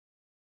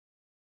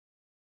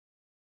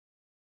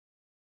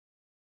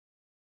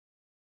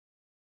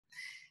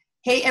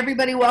Hey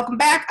everybody, welcome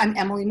back. I'm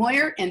Emily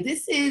Moyer, and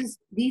this is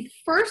the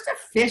first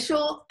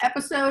official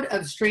episode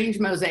of Strange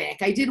Mosaic.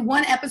 I did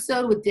one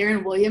episode with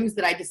Darren Williams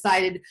that I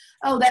decided,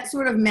 oh, that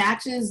sort of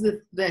matches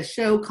the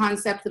show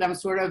concept that I'm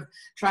sort of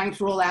trying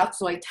to roll out.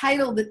 So I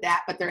titled it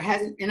that, but there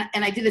hasn't,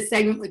 and I did a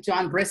segment with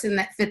John Brisson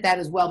that fit that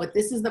as well. But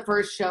this is the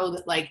first show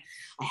that I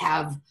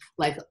have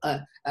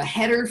a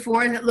header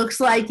for it that looks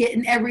like it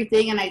and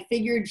everything. And I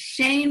figured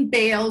Shane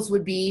Bales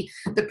would be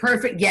the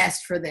perfect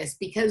guest for this,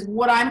 because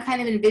what I'm kind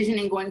of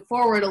envisioning going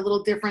forward, a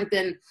little different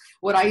than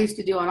what I used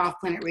to do on Off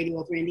Planet Radio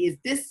with Randy, is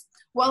this,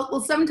 well, it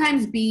will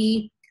sometimes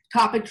be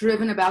topic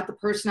driven about the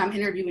person I'm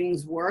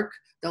interviewing's work.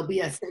 There'll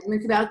be a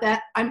segment about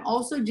that. I'm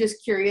also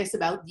just curious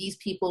about these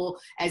people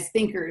as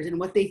thinkers and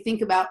what they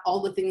think about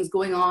all the things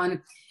going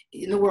on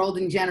in the world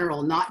in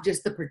general, not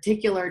just the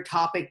particular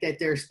topic that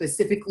they're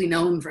specifically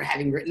known for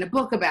having written a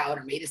book about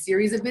or made a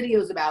series of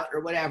videos about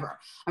or whatever.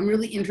 I'm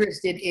really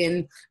interested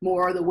in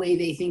more the way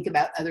they think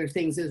about other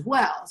things as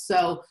well.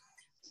 So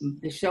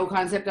the show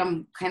concept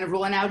I'm kind of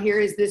rolling out here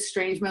is this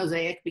Strange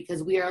Mosaic,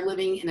 because we are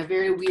living in a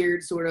very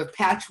weird sort of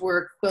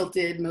patchwork,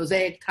 quilted,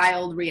 mosaic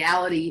tiled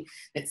reality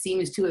that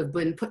seems to have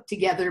been put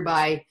together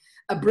by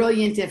a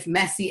brilliant, if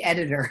messy,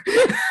 editor.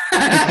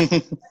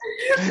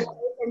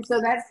 And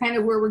so that's kind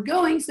of where we're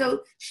going.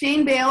 So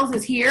Shane Bales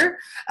is here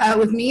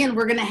with me, and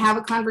we're going to have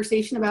a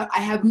conversation about, I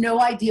have no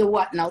idea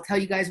what, and I'll tell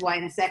you guys why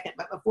in a second.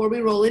 But before we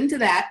roll into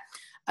that,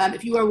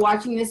 if you are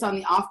watching this on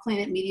the Off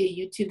Planet Media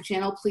YouTube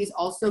channel, please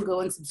also go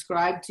and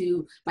subscribe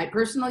to my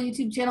personal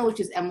YouTube channel, which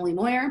is Emily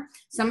Moyer.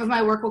 Some of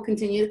my work will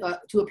continue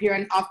to appear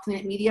on Off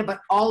Planet Media,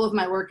 but all of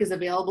my work is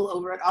available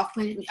over at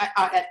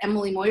at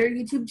Emily Moyer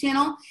YouTube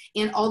channel,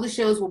 and all the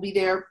shows will be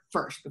there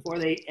first before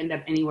they end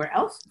up anywhere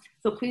else.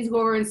 So please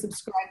go over and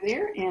subscribe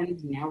there.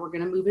 And now we're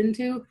going to move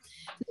into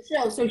the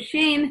show. So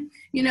Shane,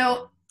 you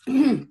know,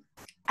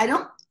 I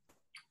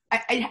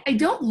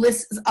don't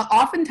listen.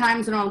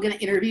 Oftentimes when I'm going to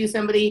interview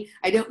somebody,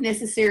 I don't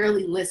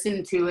necessarily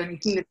listen to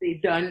anything that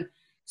they've done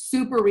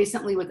super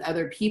recently with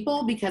other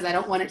people, because I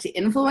don't want it to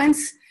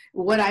influence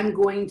what we're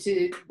going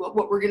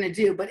to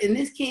do. But in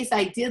this case,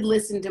 I did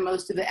listen to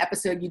most of the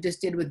episode you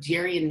just did with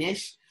Jerry and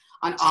Nish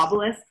on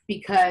Obelisk,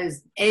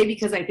 because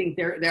because I think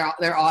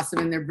they're awesome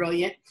and they're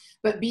brilliant,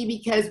 but B,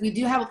 because we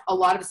do have a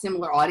lot of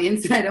similar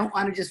audience, and I don't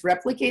want to just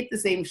replicate the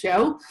same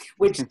show,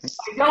 which if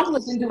I don't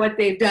listen to what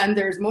they've done,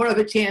 there's more of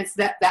a chance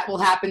that will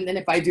happen than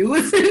if I do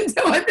listen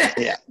to what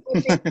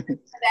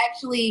But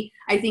actually,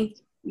 I think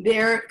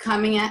they're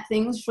coming at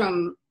things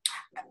from,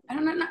 I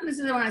don't know, not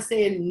necessarily want to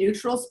say a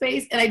neutral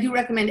space. And I do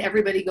recommend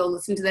everybody go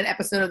listen to that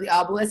episode of The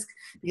Obelisk,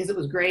 because it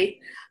was great.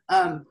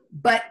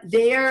 But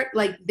they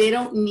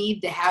don't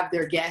need to have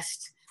their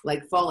guest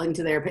fall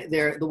into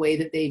the way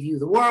that they view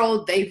the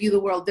world. They view the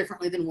world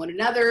differently than one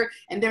another,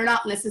 and they're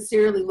not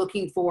necessarily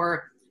looking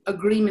for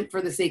agreement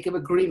for the sake of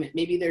agreement.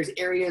 Maybe there's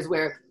areas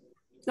where,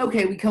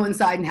 okay, we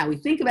coincide in how we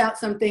think about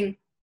something,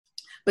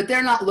 but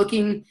they're not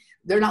looking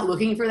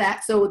for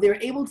that. So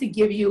they're able to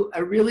give you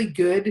a really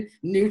good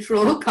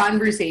neutral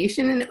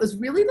conversation. And it was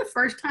really the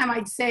first time,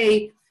 I'd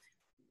say,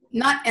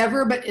 not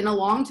ever, but in a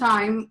long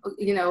time,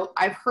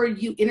 I've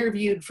heard you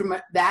interviewed from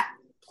that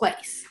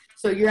place.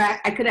 So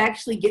I could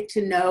actually get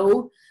to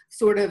know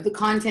sort of the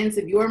contents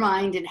of your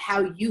mind and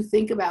how you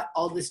think about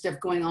all this stuff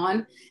going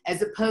on,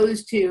 as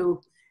opposed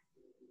to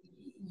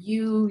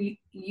you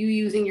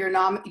using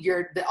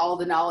all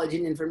the knowledge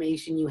and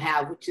information you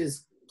have, which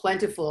is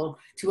plentiful,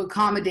 to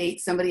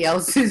accommodate somebody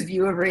else's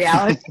view of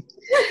reality.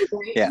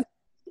 Right? Yeah.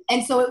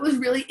 And so it was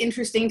really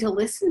interesting to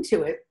listen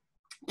to it.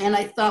 And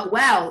I thought,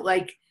 wow,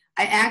 I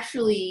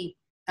actually,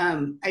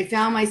 I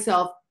found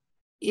myself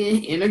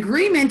in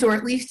agreement, or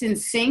at least in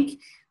sync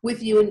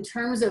with you, in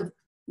terms of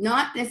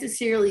not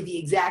necessarily the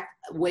exact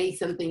way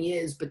something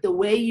is, but the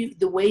way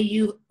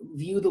you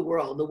view the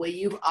world, the way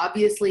you've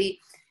obviously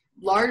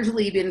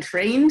largely been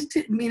trained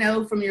to,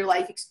 from your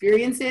life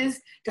experiences,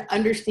 to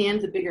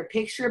understand the bigger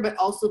picture, but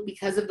also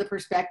because of the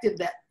perspective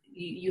that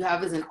you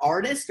have as an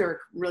artist or a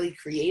really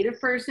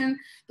creative person,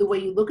 the way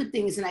you look at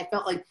things. And I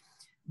felt like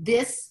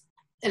this,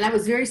 and I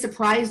was very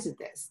surprised at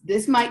this.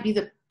 This might be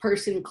the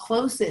person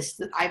closest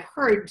that I've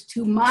heard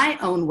to my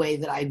own way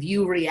that I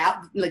view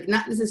reality,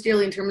 not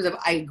necessarily in terms of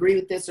I agree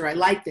with this or I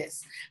like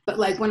this, but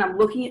when I'm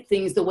looking at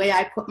things, the way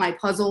I put my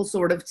puzzle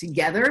sort of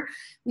together.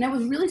 And I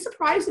was really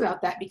surprised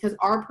about that, because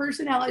our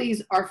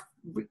personalities are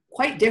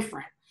quite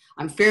different.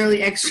 I'm very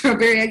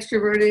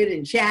extroverted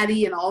and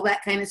chatty and all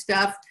that kind of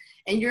stuff.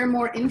 And you're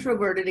more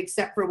introverted,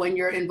 except for when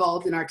you're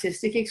involved in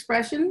artistic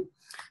expression.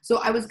 So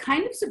I was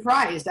kind of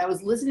surprised. I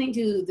was listening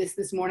to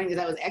this morning as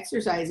I was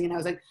exercising, and I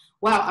was like,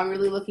 wow, I'm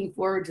really looking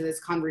forward to this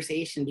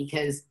conversation,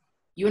 because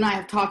you and I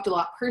have talked a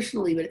lot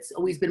personally, but it's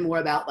always been more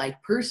about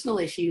personal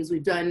issues.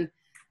 We've done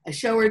a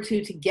show or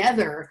two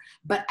together,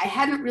 but I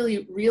hadn't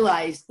really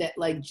realized that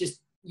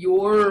just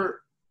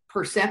your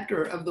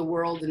perceptor of the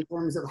world in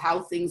terms of how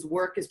things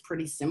work is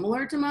pretty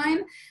similar to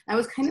mine. I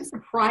was kind of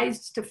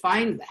surprised to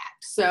find that.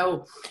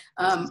 So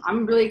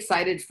I'm really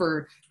excited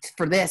for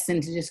this,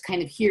 and to just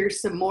kind of hear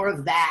some more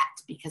of that,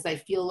 because I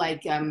feel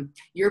like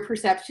your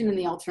perception in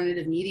the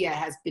alternative media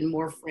has been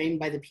more framed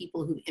by the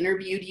people who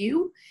interviewed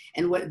you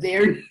and what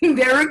their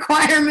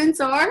requirements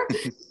are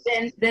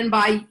than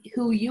by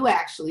who you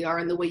actually are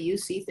and the way you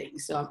see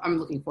things. So I'm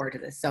looking forward to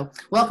this. So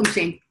welcome,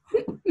 Shane.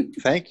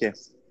 Thank you.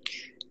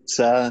 It's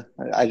I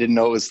didn't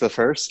know it was the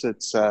first.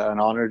 It's an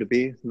honor to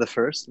be the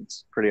first.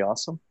 It's pretty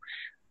awesome.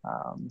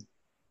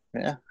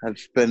 Yeah,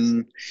 I've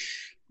been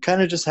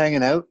kind of just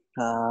hanging out.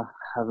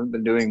 Haven't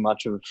been doing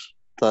much of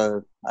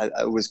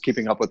I was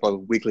keeping up with the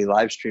weekly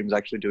live streams,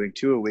 actually doing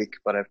 2 a week,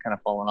 but I've kind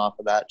of fallen off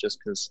of that just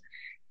because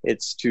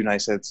it's too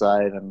nice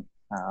outside, and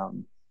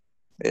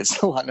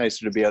it's a lot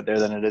nicer to be out there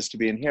than it is to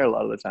be in here a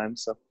lot of the time.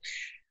 So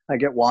I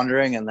get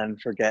wandering and then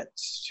forget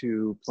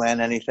to plan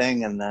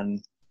anything, and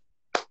then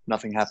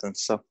nothing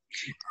happens. So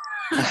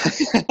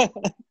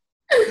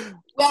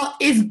well,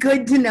 it's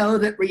good to know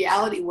that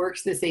reality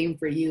works the same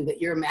for you, that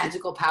your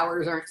magical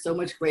powers aren't so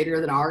much greater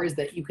than ours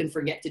that you can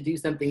forget to do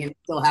something and it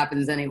still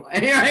happens anyway,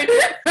 right?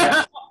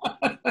 Yeah,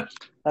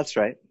 that's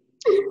right.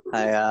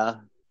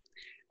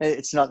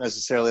 It's not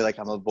necessarily like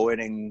I'm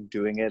avoiding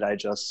doing it. I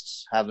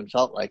just haven't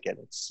felt like it.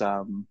 It's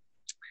I'm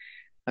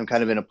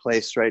kind of in a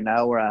place right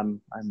now where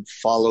I'm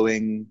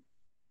following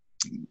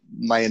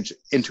my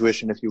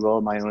intuition, if you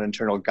will, my own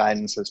internal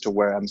guidance as to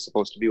where I'm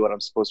supposed to be, what I'm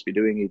supposed to be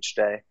doing each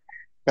day.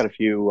 Got a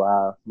few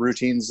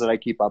routines that I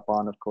keep up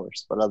on, of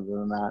course, but other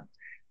than that,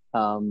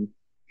 and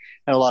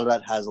a lot of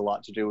that has a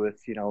lot to do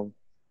with, you know,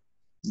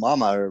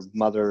 Mama or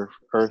Mother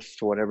Earth,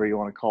 whatever you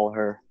want to call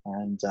her,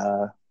 and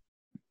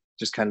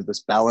just kind of this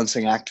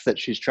balancing act that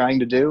she's trying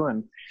to do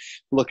and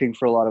looking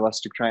for a lot of us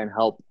to try and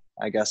help,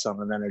 I guess,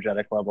 on an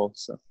energetic level.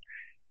 So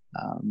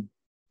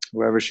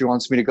wherever she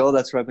wants me to go,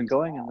 that's where I've been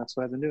going, and that's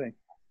what I've been doing.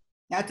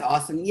 That's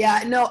awesome.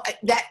 Yeah, no,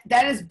 that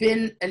has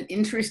been an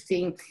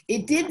interesting,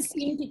 it did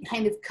seem to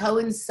kind of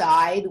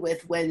coincide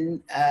with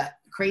when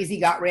crazy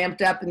got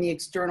ramped up in the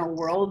external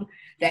world,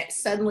 that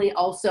suddenly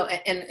also,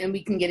 and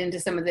we can get into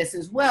some of this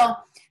as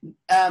well,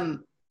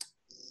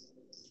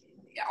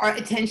 our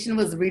attention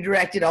was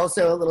redirected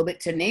also a little bit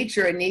to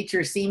nature, and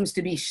nature seems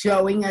to be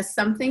showing us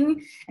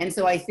something. And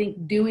so I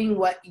think doing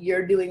what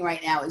you're doing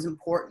right now is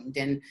important.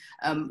 And,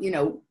 you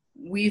know,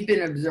 we've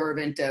been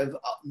observant of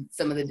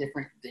some of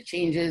the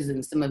changes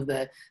and some of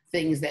the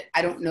things that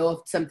I don't know if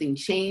something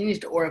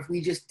changed or if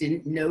we just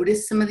didn't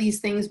notice some of these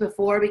things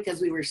before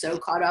because we were so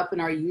caught up in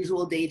our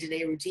usual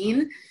day-to-day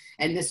routine.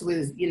 And this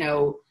was, you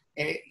know,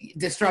 a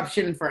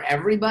disruption for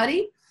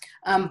everybody.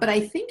 But I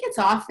think it's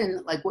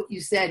often like what you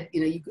said,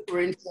 you know, you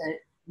were into the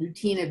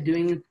routine of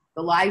doing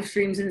the live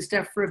streams and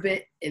stuff for a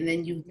bit, and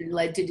then you've been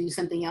led to do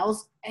something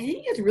else. I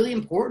think it's really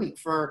important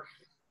for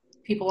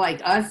people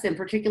like us, and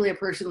particularly a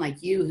person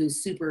like you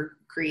who's super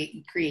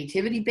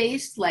creativity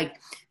based, like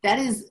that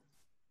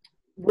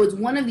was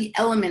one of the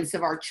elements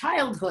of our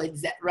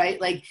childhoods, that, right?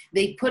 Like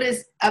they put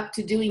us up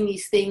to doing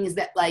these things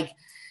that like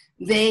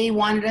they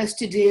wanted us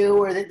to do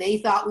or that they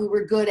thought we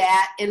were good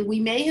at, and we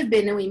may have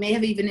been, and we may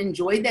have even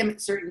enjoyed them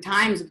at certain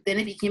times, but then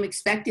it became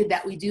expected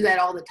that we do that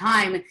all the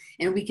time,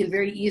 and we can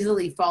very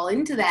easily fall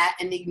into that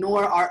and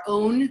ignore our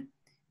own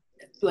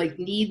like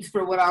needs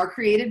for what our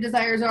creative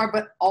desires are,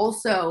 but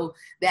also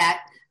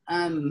that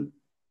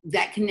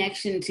that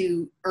connection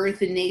to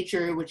earth and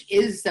nature, which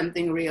is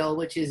something real,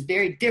 which is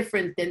very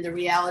different than the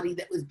reality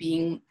that was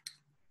being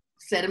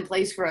set in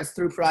place for us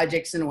through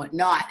projects and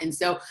whatnot. And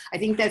so I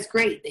think that's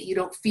great that you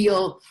don't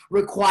feel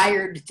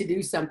required to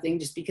do something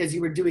just because you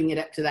were doing it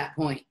up to that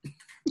point.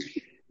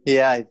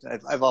 Yeah,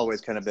 I've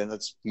always kind of been,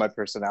 that's my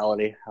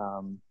personality.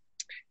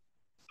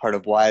 Part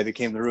of why I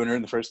became the ruiner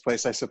in the first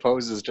place, I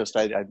suppose, is just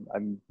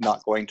I'm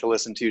not going to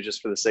listen to you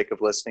just for the sake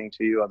of listening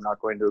to you. I'm not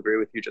going to agree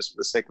with you just for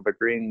the sake of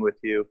agreeing with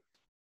you.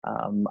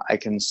 I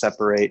can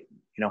separate,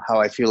 you know, how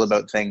I feel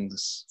about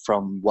things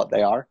from what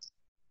they are.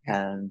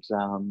 And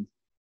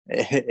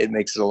it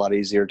makes it a lot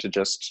easier to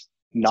just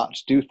not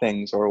do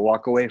things or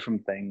walk away from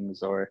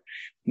things or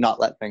not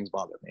let things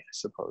bother me, I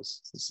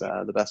suppose, is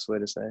the best way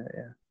to say it,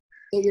 yeah.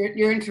 So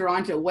you're in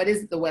Toronto. What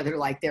is the weather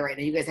like there right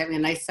now? You guys having a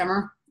nice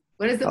summer?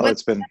 What is the weather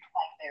like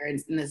there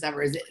in the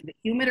summer? Is it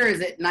humid or is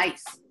it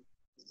nice?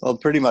 Well,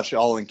 pretty much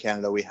all in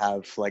Canada, we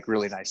have like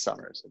really nice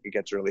summers. Like, it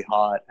gets really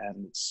hot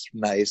and it's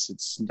nice.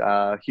 It's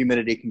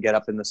humidity can get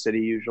up in the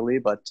city usually,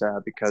 but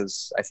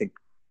because I think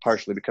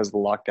partially because of the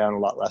lockdown, a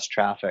lot less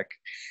traffic,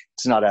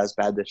 it's not as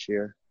bad this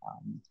year.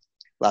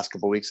 Last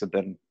couple of weeks have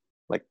been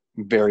like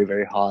very,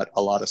 very hot,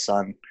 a lot of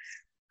sun,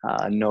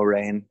 no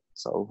rain.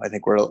 So I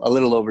think we're a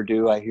little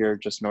overdue. I hear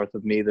just north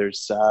of me,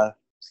 there's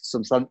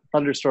some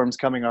thunderstorms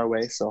coming our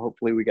way. So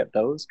hopefully we get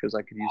those because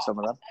I could use some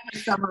of them.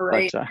 Summer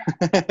rain.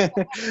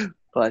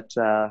 But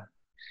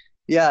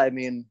yeah, I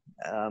mean,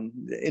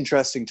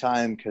 interesting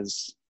time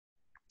because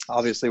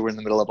obviously we're in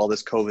the middle of all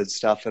this COVID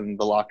stuff and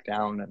the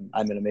lockdown, and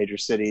I'm in a major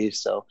city.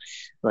 So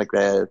like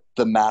the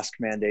mask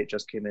mandate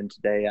just came in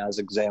today as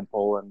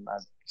example. And I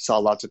saw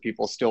lots of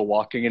people still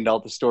walking into all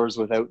the stores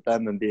without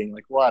them and being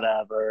like,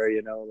 whatever,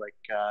 you know, like,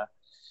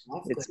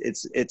 That's good.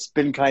 It's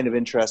been kind of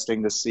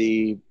interesting to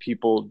see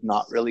people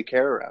not really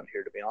care around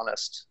here, to be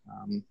honest.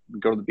 We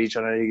go to the beach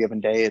on any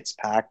given day, it's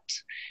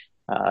packed.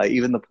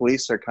 Even the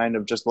police are kind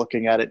of just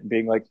looking at it and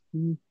being like,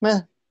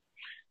 meh,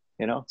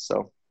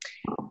 so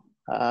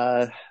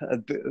a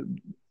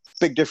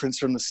big difference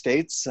from the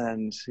States.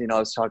 And, I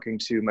was talking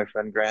to my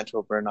friend Grant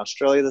over in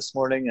Australia this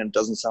morning, and it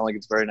doesn't sound like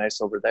it's very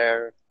nice over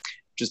there,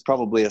 which is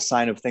probably a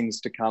sign of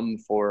things to come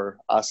for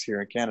us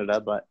here in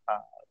Canada. But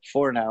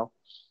for now,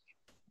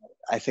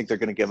 I think they're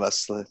going to give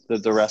us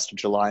the rest of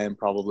July and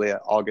probably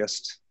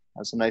August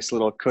as a nice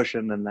little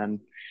cushion, and then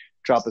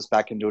drop us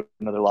back into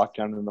another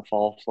lockdown in the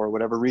fall for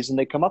whatever reason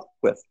they come up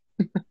with.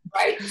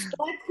 Right.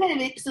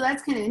 So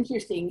that's kind of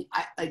interesting.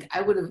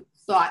 I would have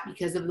thought,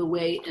 because of the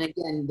way, and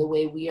again, the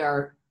way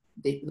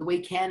the way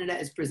Canada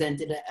is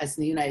presented to us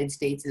in the United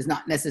States is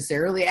not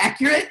necessarily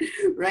accurate,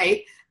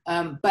 right?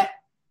 But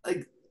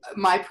like,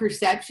 my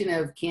perception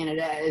of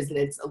Canada is that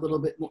it's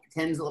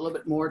tends a little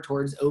bit more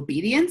towards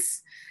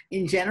obedience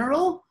in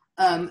general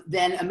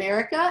than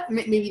America.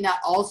 Maybe not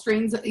all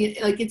strains.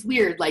 Like, it's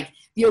weird. Like,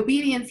 the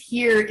obedience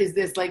here is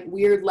this like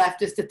weird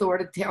leftist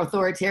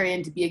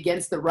authoritarian to be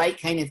against the right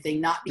kind of thing,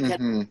 not because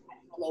of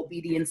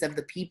obedience of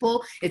the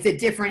people.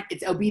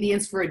 It's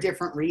obedience for a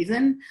different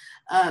reason.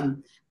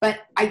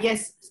 But I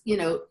guess,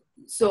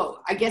 so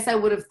I guess I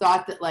would have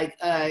thought that like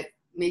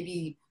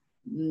maybe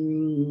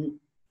the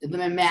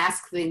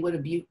mask thing would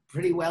have been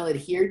pretty well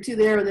adhered to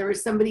there. There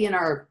was somebody in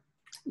our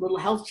little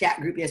health chat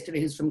group yesterday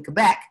who's from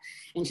Quebec,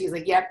 and she's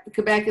like, yep,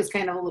 Quebec is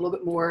kind of a little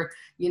bit more,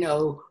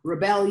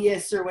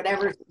 rebellious or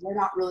whatever. So they're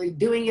not really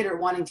doing it or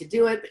wanting to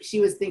do it, but she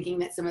was thinking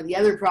that some of the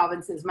other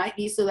provinces might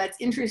be. So that's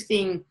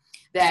interesting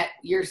that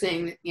you're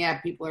saying that, yeah,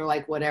 people are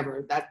like,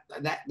 whatever,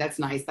 that's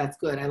nice. That's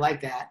good. I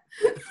like that.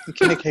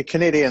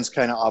 Canadians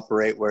kind of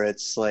operate where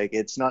it's like,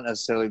 it's not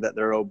necessarily that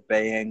they're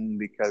obeying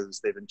because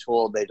they've been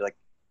told. They like,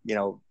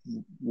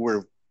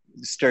 we're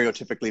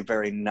stereotypically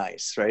very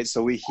nice, right?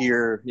 So we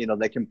hear,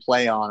 they can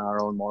play on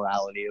our own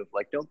morality of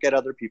like, don't get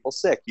other people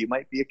sick, you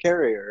might be a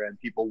carrier, and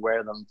people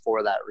wear them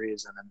for that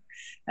reason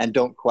and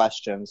don't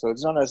question. So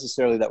it's not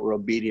necessarily that we're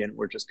obedient,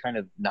 we're just kind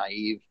of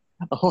naive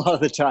a lot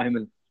of the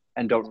time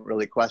and don't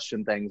really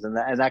question things, and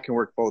that can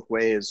work both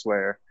ways,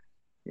 where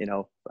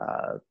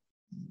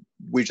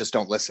we just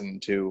don't listen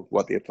to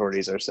what the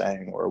authorities are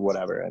saying or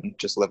whatever, and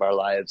just live our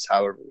lives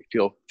however we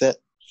feel fit.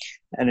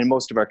 And in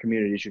most of our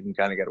communities, you can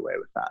kind of get away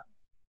with that.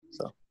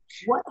 So,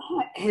 what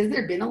has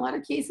there been a lot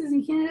of cases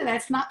in Canada?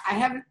 That's not. I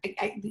haven't.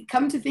 I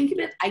come to think of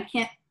it, I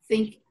can't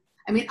think.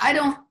 I mean, I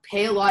don't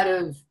pay a lot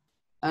of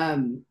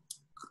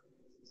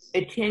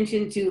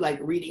attention to like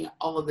reading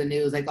all of the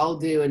news. Like I'll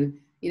do, and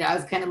I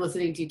was kind of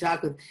listening to you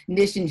talk with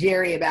Nish and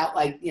Jerry about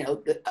like,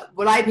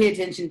 what I pay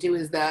attention to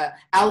is the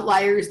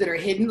outliers that are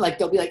hidden. Like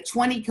there'll be like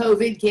 20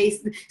 COVID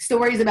case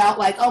stories about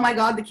like, oh my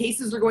God, the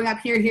cases are going up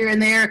here, here,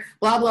 and there,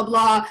 blah, blah,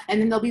 blah.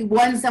 And then there'll be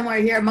one somewhere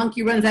here, a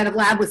monkey runs out of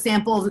lab with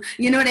samples.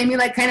 You know what I mean?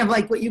 Like kind of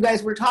like what you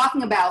guys were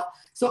talking about.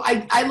 So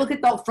I look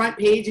at the front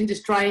page and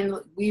just try and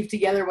weave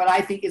together what I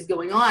think is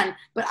going on.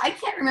 But I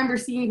can't remember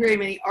seeing very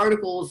many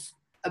articles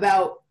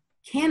about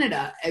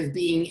Canada as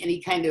being any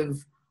kind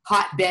of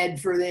hotbed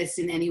for this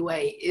in any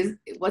way.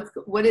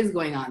 What is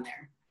going on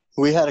there?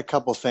 We had a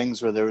couple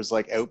things where there was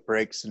like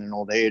outbreaks in an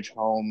old age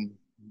home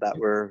that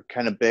were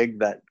kind of big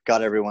that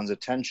got everyone's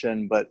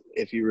attention. But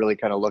if you really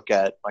kind of look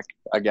at, like,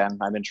 again,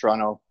 I'm in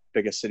Toronto,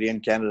 biggest city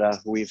in Canada,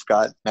 we've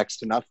got next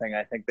to nothing.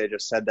 I think they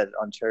just said that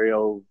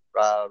Ontario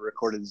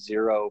recorded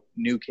 0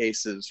 new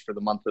cases for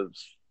the month of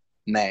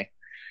May.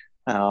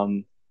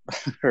 The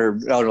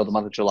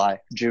month of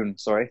June,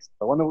 sorry,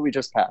 the one that we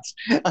just passed.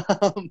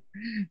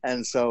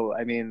 And so,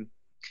 I mean,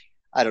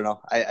 I don't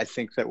know. I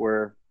think that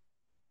we're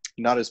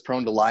not as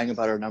prone to lying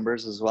about our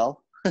numbers as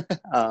well.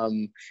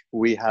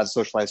 We have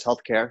socialized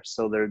healthcare,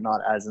 so they're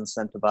not as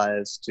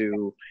incentivized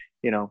to,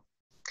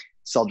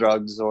 sell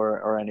drugs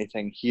or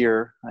anything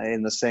here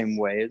in the same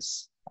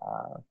ways.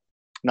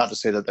 Not to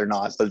say that they're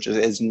not, but it just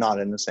is not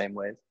in the same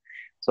ways.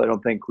 So I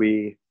don't think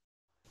we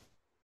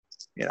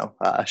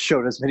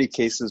showed as many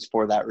cases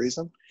for that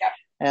reason. Yep.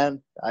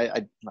 And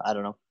I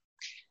don't know,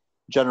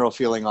 general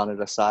feeling on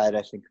it aside,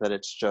 I think that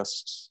it's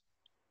just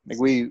like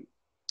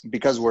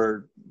because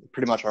we're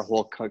pretty much our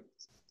whole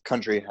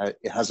country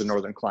has a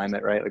northern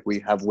climate, right? Like we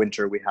have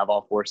winter, we have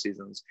all 4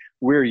 seasons.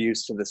 We're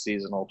used to the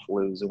seasonal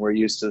flus and we're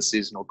used to the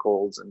seasonal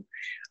colds. And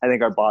I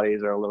think our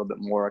bodies are a little bit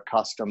more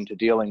accustomed to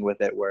dealing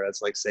with it. Whereas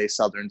like say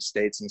southern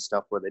states and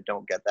stuff where they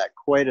don't get that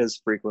quite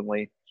as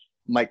frequently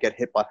might get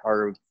hit by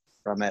harder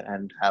from it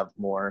and have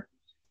more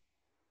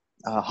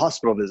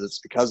hospital visits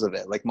because of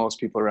it. Like most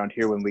people around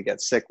here, when we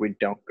get sick, we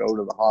don't go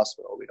to the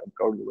hospital. We don't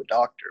go to a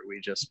doctor. We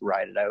just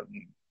ride it out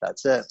and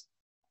that's it.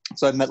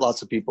 So I've met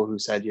lots of people who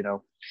said,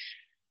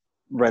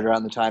 right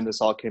around the time this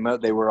all came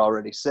out, they were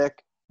already sick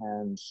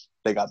and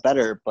they got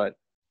better, but,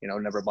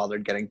 never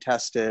bothered getting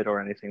tested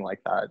or anything like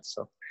that.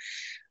 So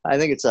I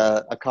think it's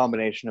a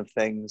combination of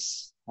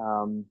things.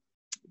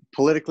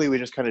 Politically, we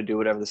just kind of do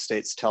whatever the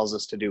states tells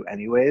us to do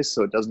anyways.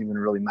 So it doesn't even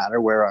really matter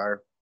where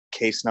our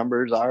case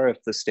numbers are.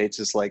 If the states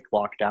is like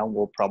lockdown,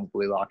 we'll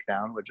probably lock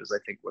down, which is I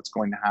think what's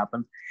going to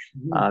happen.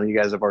 You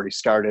guys have already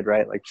started,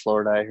 right? Like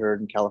Florida, I heard,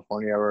 and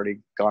California have already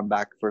gone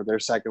back for their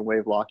second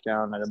wave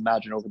lockdown. I'd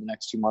imagine over the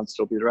next 2 months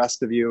it'll be the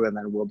rest of you, and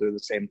then we'll do the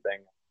same thing.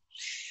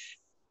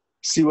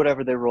 See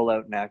whatever they roll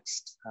out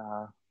next,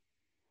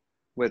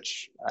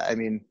 which, I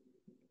mean,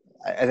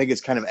 I think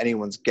it's kind of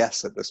anyone's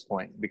guess at this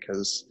point,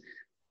 because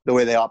the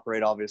way they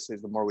operate, obviously,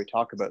 is the more we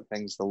talk about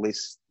things, the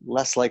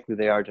less likely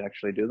they are to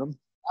actually do them.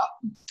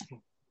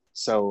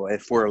 So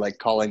if we're like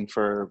calling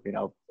for, you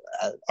know,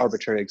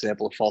 arbitrary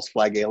example of false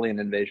flag alien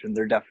invasion,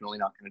 they're definitely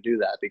not going to do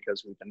that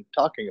because we've been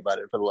talking about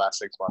it for the last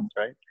 6 months,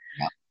 right?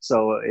 Yeah.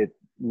 So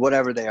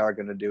whatever they are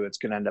going to do, it's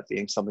going to end up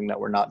being something that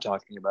we're not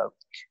talking about.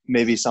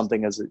 Maybe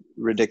something as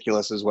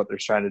ridiculous as what they're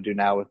trying to do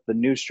now with the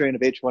new strain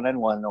of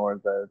H1N1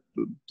 or the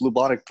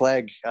bubonic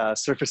plague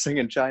surfacing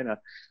in China,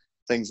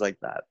 things like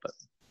that. But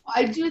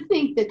I do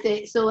think that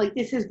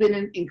this has been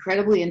an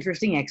incredibly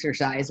interesting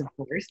exercise, of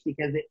course,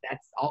 because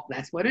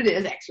that's what it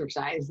is,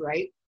 exercise,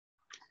 right?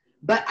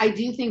 But I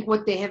do think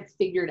what they have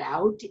figured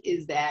out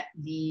is that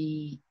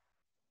the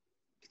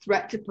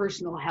threat to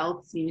personal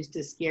health seems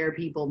to scare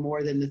people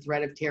more than the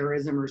threat of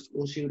terrorism or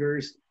school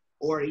shooters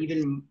or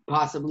even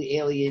possibly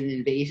alien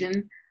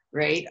invasion,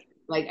 right?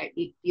 Like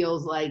it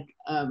feels like,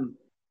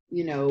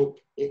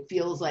 it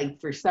feels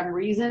like for some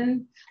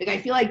reason, like I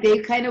feel like they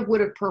kind of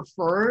would have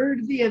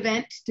preferred the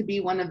event to be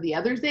one of the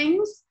other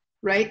things,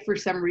 right? For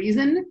some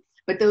reason,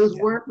 but those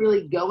weren't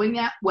really going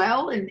that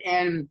well.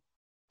 And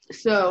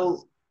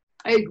so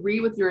I agree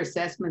with your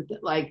assessment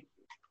that like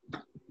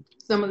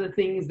some of the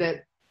things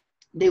that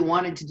they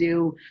wanted to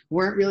do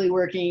weren't really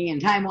working and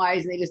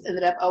time-wise, and they just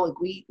ended up, like,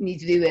 we need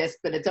to do this,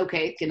 but it's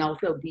okay. It can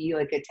also be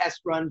like a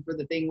test run for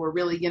the thing we're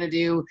really going to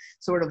do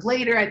sort of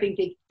later. I think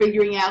they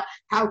figuring out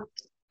how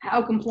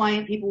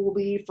compliant people will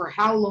be for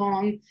how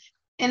long.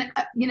 And,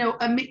 I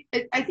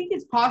think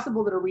it's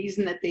possible that a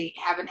reason that they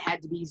haven't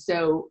had to be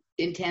so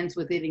intense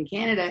with it in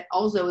Canada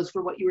also is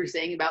for what you were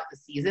saying about the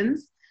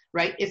seasons,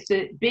 right? If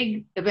the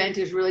big event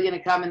is really going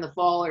to come in the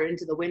fall or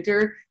into the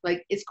winter,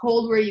 like it's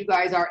cold where you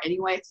guys are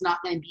anyway. It's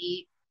not going to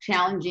be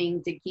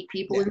challenging to keep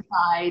people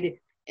inside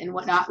and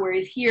whatnot.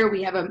 Whereas here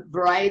we have a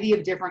variety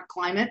of different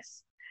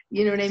climates,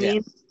 you know what I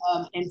mean?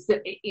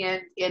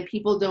 And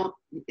people don't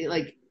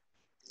like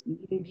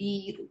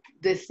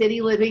the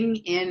city living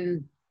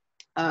in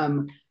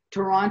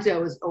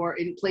Toronto or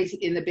in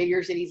the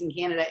bigger cities in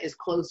Canada is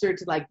closer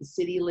to like the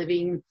city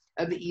living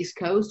of the East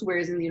Coast,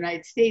 whereas in the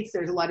United States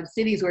there's a lot of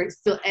cities where it's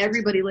still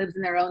everybody lives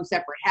in their own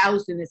separate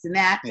house and this and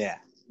that.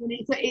 And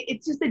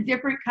it's just a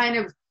different kind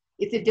of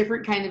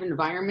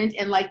environment.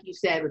 And like you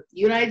said, with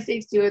the United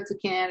States do it, so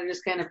Canada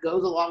just kind of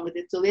goes along with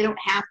it, so they don't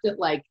have to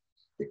like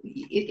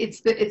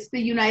it's the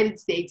United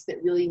States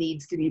that really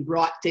needs to be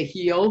brought to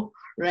heel,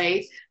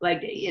 right?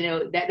 Like,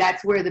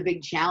 that's where the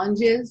big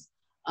challenge is.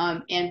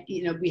 And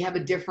we have a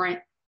different,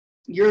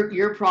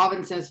 your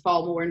provinces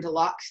fall more into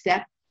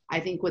lockstep, I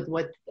think, with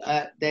what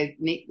I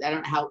don't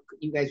know how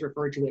you guys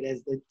refer to it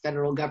as the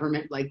federal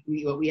government, like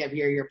what we have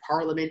here, your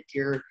parliament,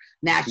 your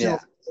national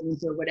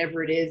or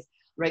whatever it is,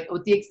 right?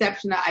 With the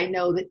exception, I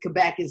know that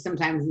Quebec is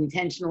sometimes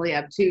intentionally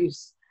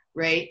obtuse,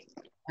 right?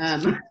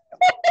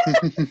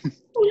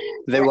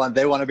 They want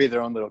to be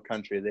their own little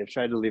country. They've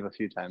tried to leave a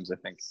few times, I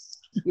think.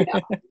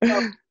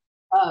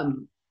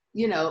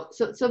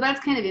 So that's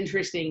kind of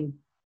interesting.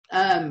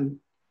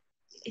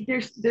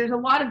 There's a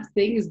lot of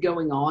things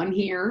going on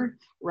here,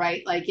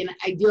 right? Like, and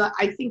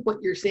I think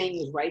what you're saying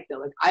is right though.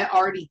 Like, I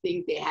already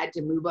think they had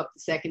to move up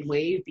the second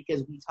wave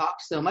because we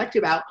talked so much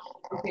about,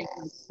 okay,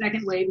 the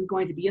second wave is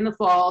going to be in the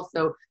fall,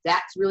 so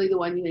that's really the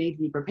one you need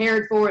to be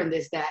prepared for, and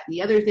this, that, and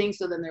the other thing.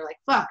 So then they're like,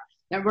 fuck,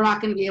 then we're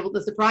not going to be able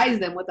to surprise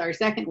them with our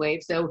second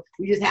wave. So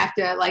we just have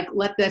to like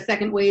let the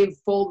second wave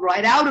fold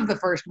right out of the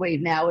first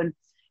wave now. And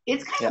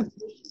it's kind of,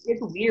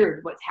 it's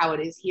weird how it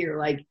is here.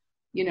 Like,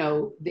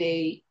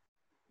 they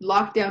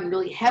locked down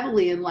really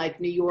heavily in like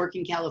New York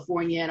and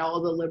California and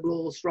all the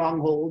liberal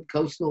stronghold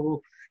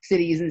coastal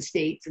cities and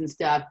states and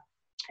stuff.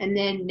 And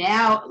then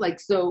now,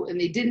 and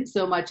they didn't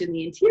so much in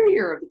the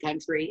interior of the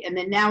country. And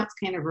then now it's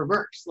kind of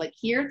reversed. Like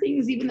here,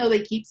 things, even though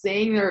they keep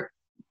saying they're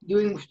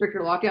doing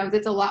stricter lockdowns,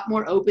 it's a lot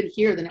more open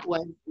here than it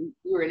was. We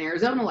were in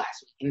Arizona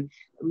last week,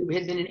 and we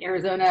had been in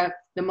Arizona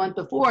the month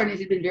before, and it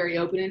had been very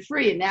open and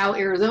free. And now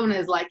Arizona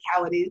is like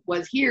how it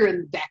was here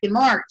and back in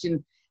March.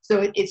 And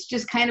so it's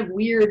just kind of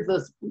weird.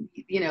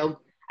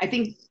 I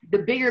think the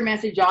bigger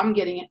message I'm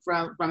getting it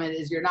from it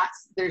is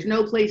there's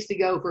no place to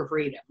go for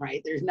freedom,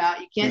 right? You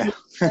can't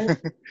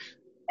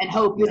and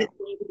hope that it's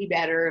going to be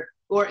better.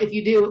 Or if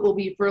you do, it will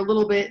be for a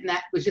little bit, and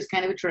that was just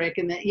kind of a trick,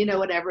 and then,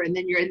 whatever. And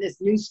then you're in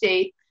this new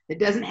state that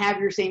doesn't have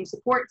your same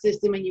support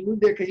system, and you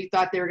moved there because you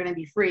thought they were going to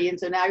be free, and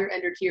so now you're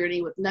under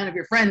tyranny with none of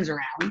your friends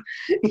around.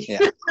 You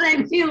know what I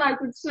mean? Like,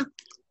 it's just,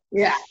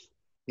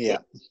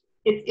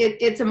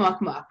 it's a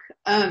muck.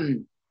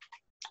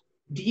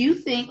 Do you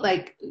think,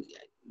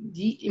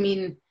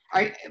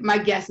 my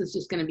guess is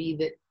just going to be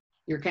that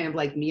you're kind of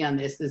like me on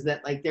this, is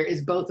that like there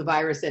is both a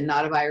virus and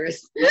not a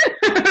virus,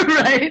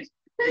 right?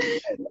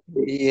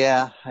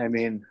 Yeah, I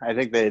mean, I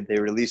think they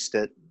released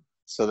it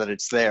so that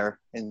it's there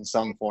in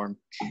some form,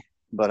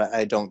 but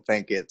I don't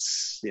think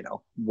it's,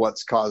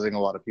 what's causing a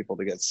lot of people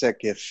to get sick,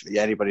 if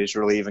anybody's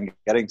really even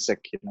getting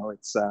sick.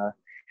 It's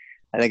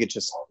I think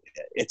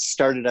it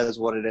started as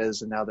what it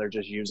is, and now they're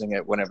just using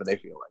it whenever they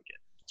feel like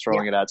it,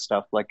 throwing it at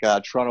stuff. Like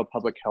Toronto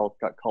Public Health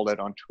got called out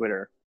on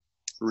Twitter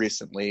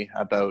recently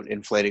about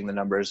inflating the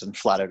numbers and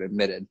flat out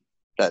admitted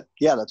that,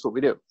 yeah, that's what we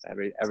do.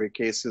 Every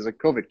case is a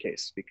COVID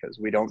case because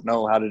we don't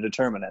know how to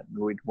determine it.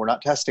 We're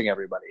not testing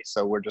everybody,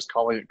 so we're just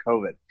calling it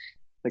COVID.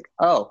 Like,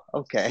 oh,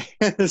 okay.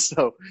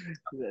 So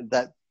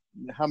that,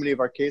 how many of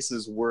our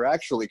cases were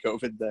actually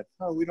COVID? That,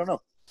 oh, we don't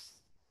know.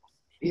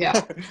 Yeah.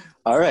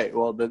 All right.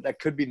 Well, that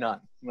could be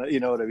none. You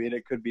know what I mean?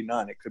 It could be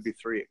none. It could be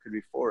 3. It could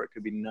be 4. It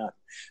could be none.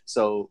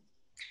 So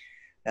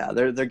yeah,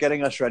 they're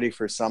getting us ready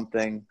for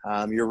something.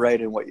 You're right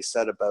in what you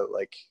said about,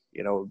 like,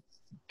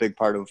 big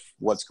part of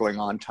what's going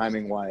on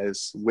timing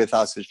wise with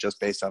us is just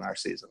based on our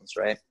seasons,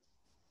 right?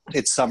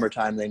 It's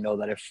summertime. They know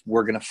that if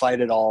we're going to fight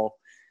it all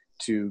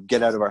to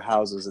get out of our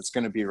houses, it's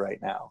going to be right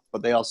now.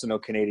 But they also know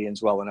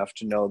Canadians well enough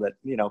to know that,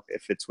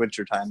 if it's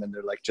wintertime and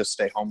they're like, just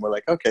stay home, we're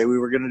like, okay, we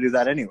were going to do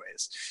that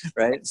anyways,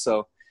 right?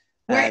 So,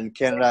 and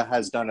Canada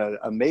has done an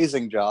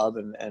amazing job,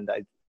 and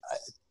I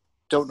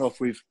don't know if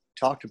we've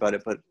talked about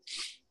it, but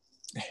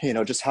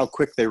just how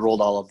quick they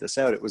rolled all of this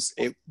out. It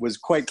was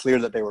quite clear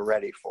that they were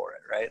ready for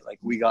it, right? Like,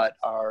 we got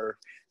our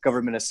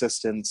government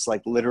assistance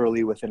like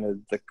literally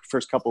within the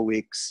first couple of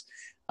weeks.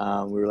 We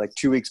were like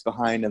 2 weeks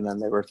behind, and then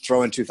they were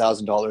throwing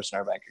 $2,000 in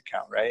our bank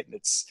account, right? And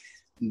it's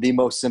the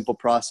most simple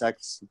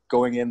process,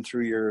 going in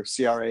through your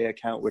CRA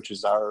account, which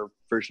is our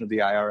version of the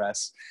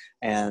IRS,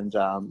 and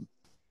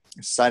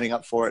signing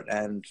up for it.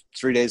 And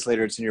 3 days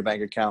later, it's in your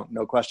bank account.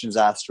 No questions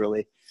asked,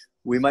 really.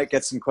 We might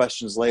get some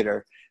questions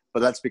later, but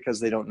that's because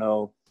they don't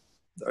know,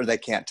 or they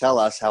can't tell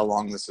us how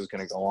long this is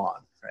going to go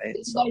on, right?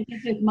 So you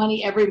get this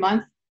money every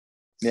month?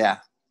 Yeah.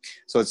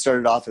 So it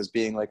started off as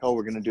being like, oh,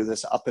 we're going to do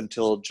this up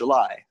until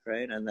July,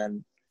 right? And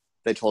then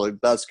they told us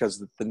that's because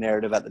the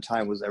narrative at the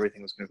time was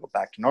everything was going to go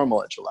back to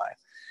normal at July.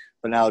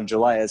 But now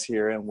July is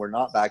here and we're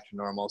not back to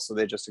normal, so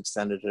they just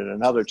extended it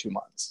another 2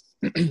 months.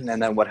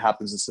 And then what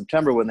happens in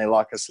September when they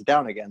lock us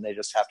down again, they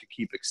just have to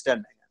keep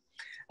extending it.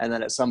 And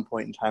then at some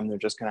point in time, they're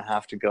just going to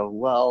have to go,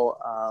 well,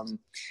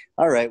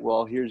 all right,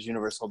 well, here's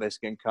universal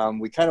basic income.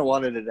 We kind of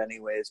wanted it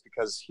anyways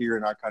because here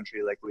in our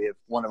country, like, we have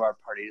one of our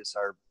parties,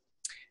 our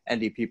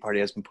NDP party,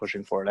 has been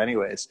pushing for it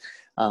anyways.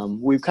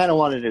 We've kind of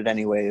wanted it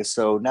anyways.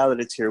 So now that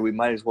it's here, we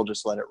might as well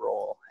just let it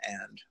roll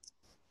and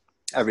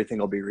everything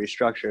will be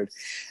restructured.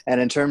 And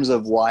in terms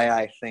of why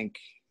I think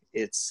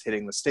it's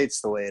hitting the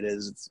States the way it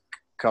is, it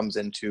comes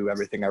into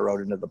everything I wrote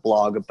into the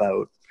blog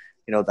about,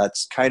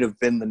 that's kind of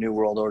been the New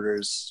World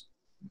Order's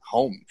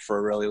home for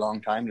a really long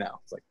time now,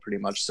 like pretty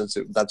much since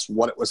that's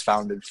what it was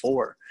founded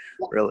for,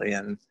 really.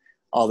 And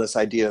all this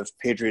idea of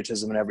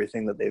patriotism and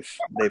everything that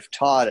they've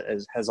taught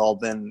has all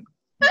been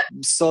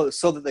so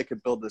that they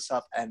could build this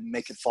up and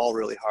make it fall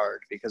really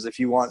hard. Because if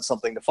you want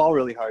something to fall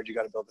really hard, you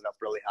got to build it up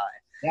really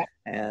high.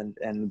 Yeah.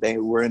 And they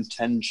were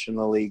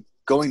intentionally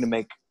going to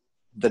make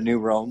the new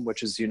Rome,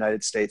 which is the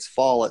United States,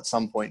 fall at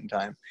some point in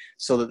time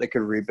so that they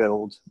could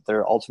rebuild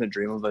their ultimate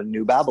dream of a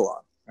new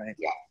Babylon, right?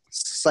 Yeah.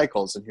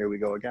 Cycles, and here we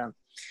go again.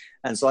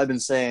 And so I've been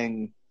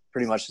saying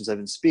pretty much since I've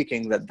been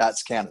speaking that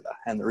that's Canada.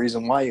 And the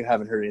reason why you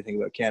haven't heard anything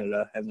about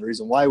Canada, and the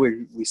reason why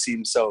we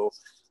seem so,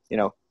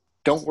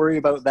 don't worry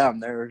about them,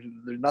 there's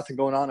nothing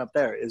going on up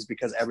there, is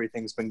because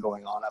everything's been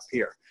going on up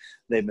here.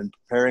 They've been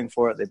preparing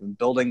for it. They've been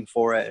building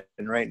for it.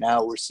 And right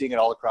now we're seeing it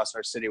all across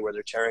our city where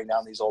they're tearing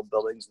down these old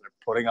buildings and they're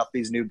putting up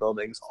these new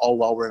buildings, all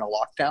while we're in a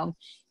lockdown.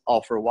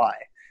 All for why?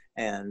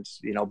 And,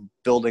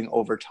 building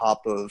over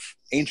top of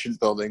ancient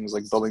buildings,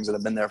 like buildings that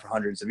have been there for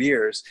hundreds of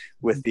years,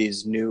 with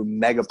these new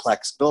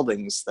megaplex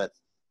buildings that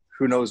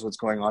who knows what's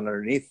going on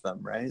underneath them,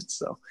 right?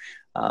 So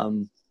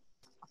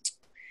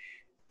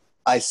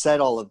I said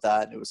all of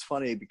that. It was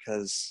funny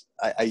because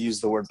I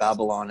used the word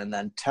Babylon, and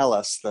then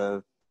Telus,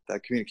 the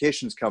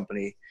communications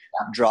company,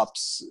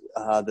 drops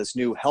this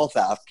new health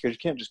app, because you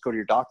can't just go to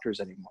your doctors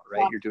anymore,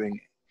 right?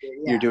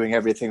 You're doing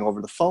everything over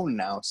the phone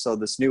now. So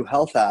this new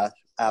health app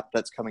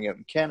that's coming out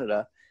in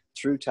Canada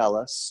through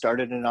Telus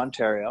started in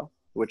Ontario,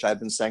 which I've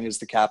been saying is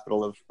the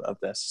capital of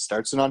this.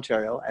 Starts in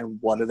Ontario, and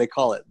what do they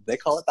call it? They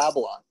call it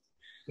Babylon.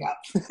 Yeah.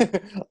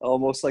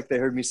 Almost like they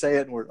heard me say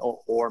it,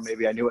 or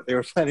maybe I knew what they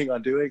were planning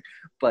on doing,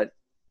 but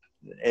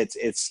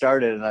it's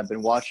started, and I've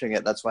been watching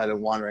it. That's why I've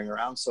been wandering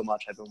around so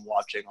much. I've been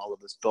watching all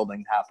of this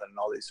building happen, and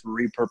all these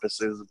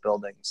repurposes of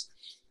buildings.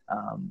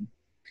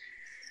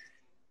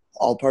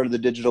 All part of the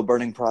digital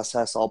burning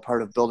process, all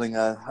part of building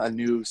a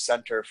new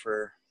center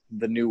for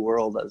the new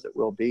world as it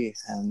will be.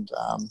 And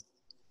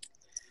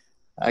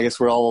I guess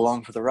we're all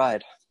along for the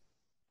ride.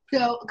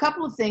 So a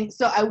couple of things.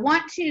 So I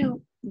want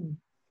to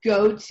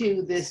go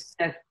to this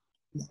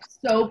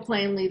so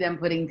plainly them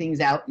putting things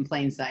out in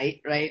plain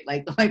sight, right?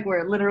 Like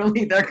we're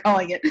literally, they're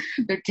telling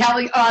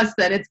us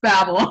that it's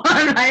Babylon,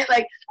 right?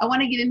 Like, I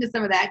want to get into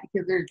some of that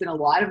because there's been a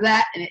lot of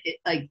that, and it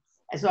like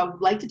And so I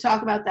would like to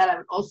talk about that. I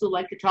would also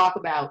like to talk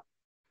about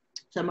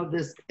some of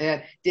this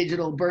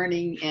digital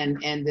burning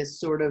and this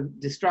sort of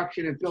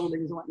destruction of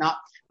buildings and whatnot.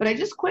 But I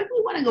just quickly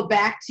want to go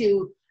back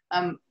to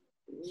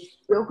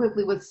real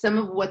quickly with some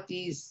of what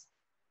these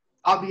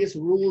obvious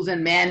rules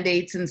and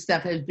mandates and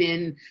stuff have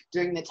been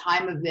during the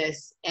time of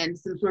this, and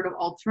some sort of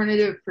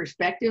alternative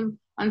perspective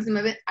on some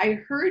of it. I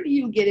heard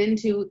you get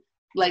into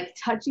like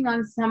touching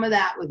on some of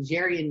that with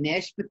Jerry and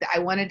Nish, but I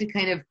wanted to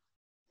kind of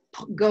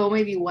go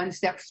maybe one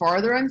step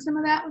farther on some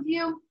of that with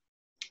you.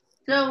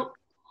 So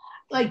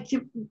like,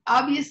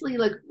 obviously,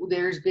 like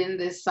there's been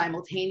this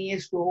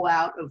simultaneous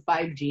rollout of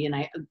 5G, and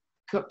I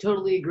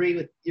totally agree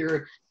with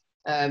your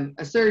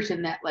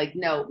assertion that like,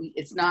 no,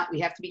 it's not, we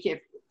have to be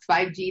careful.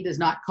 5G does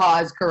not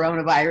cause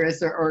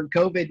coronavirus or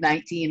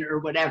COVID-19 or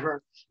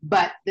whatever,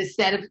 but the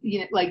set of, you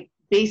know, like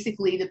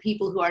basically the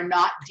people who are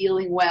not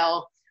dealing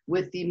well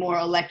with the more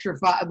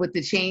with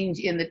the change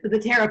in the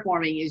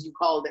terraforming, as you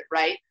called it,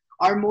 right,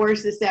 are more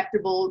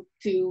susceptible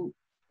to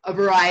a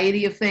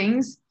variety of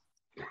things.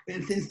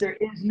 And since there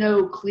is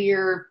no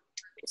clear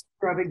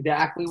of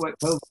exactly what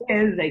COVID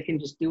is, they can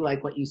just do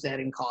like what you said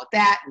and call it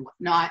that and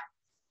whatnot.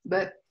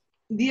 But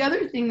the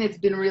other thing that's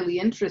been really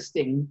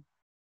interesting,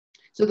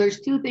 so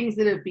there's two things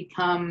that have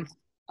become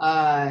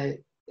a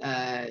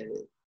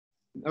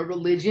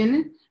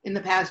religion in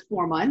the past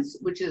 4 months,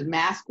 which is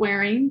mask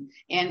wearing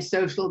and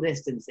social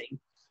distancing,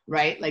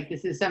 right? Like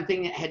this is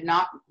something that had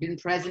not been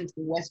present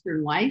in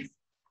Western life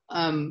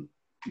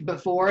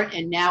before,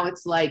 and now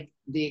it's like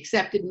the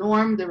accepted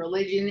norm, the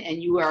religion,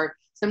 and you are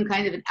some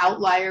kind of an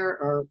outlier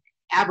or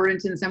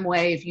aberrant in some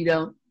way if you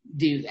don't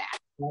do that,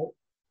 right?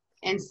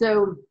 And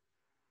so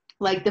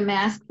like the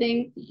mask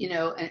thing, you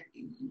know,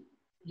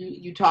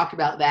 you talked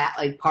about that,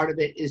 like part of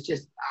it is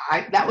just,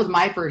 that was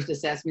my first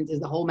assessment,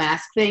 is the whole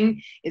mask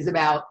thing is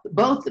about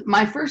both.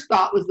 My first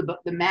thought was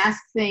the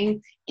mask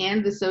thing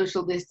and the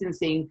social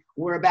distancing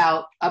were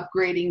about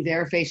upgrading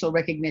their facial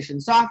recognition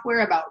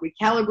software, about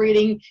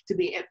recalibrating to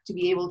be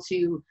able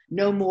to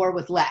know more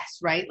with less,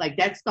 right? Like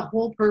that's the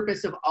whole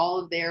purpose of all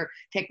of their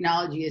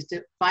technology, is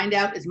to find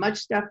out as much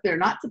stuff they're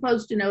not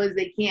supposed to know as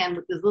they can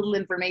with as little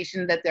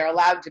information that they're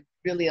allowed to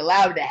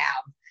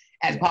have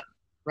as possible.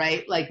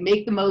 Right? Like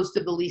make the most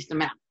of the least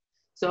amount.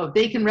 So if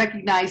they can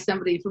recognize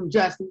somebody from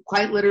just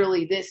quite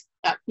literally this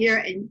up here,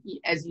 and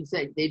as you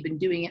said, they've been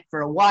doing it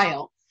for a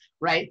while,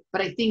 right?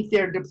 But I think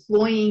they're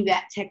deploying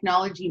that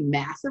technology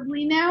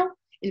massively now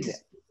into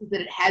places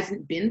that it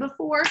hasn't been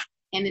before.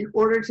 And in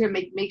order to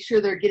make sure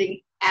they're getting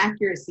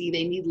accuracy,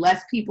 they need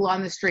less people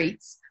on the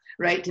streets,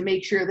 right? To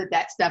make sure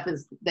that stuff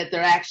is, that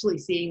they're actually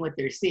seeing what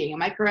they're seeing.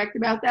 Am I correct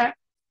about that?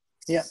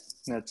 Yeah,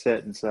 that's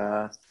it. It's,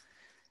 you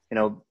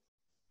know,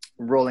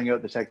 rolling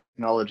out the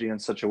technology in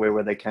such a way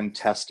where they can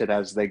test it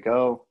as they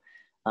go,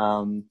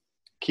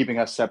 keeping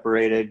us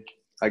separated,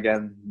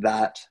 again,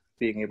 that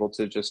being able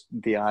to just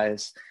the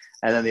eyes.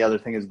 And then the other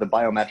thing is the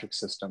biometric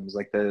systems,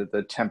 like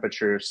the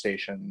temperature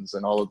stations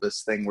and all of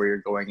this thing where you're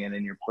going in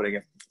and you're putting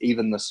it,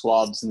 even the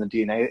swabs and the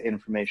DNA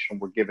information,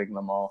 we're giving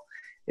them all.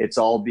 It's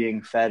all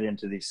being fed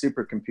into these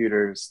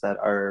supercomputers that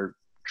are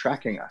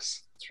tracking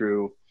us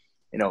through,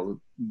 you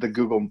know, the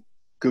Google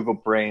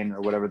Brain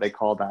or whatever they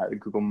call that, the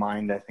Google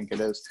Mind, I think it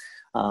is,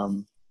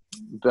 the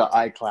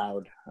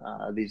iCloud,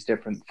 these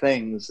different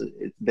things.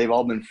 They've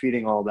all been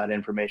feeding all that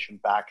information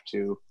back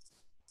to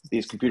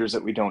these computers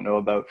that we don't know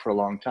about for a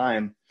long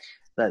time,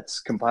 that's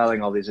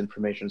compiling all these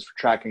informations for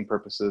tracking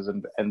purposes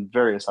and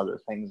various other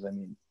things. I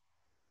mean,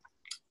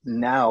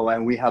 now,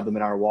 and we have them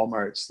in our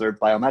Walmarts, they're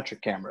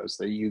biometric cameras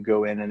that you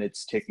go in and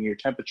it's taking your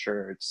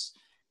temperature, it's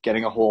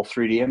getting a whole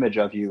 3D image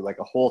of you, like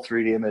a whole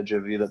 3D image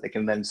of you that they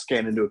can then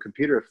scan into a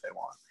computer if they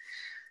want.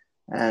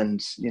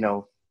 And, you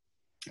know,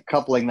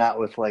 coupling that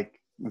with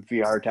like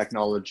VR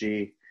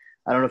technology,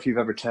 I don't know if you've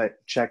ever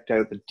checked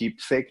out the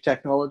deep fake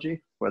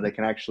technology where they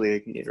can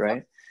actually,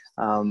 right?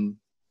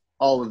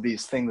 All of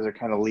these things are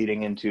kind of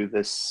leading into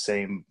this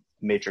same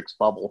matrix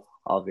bubble,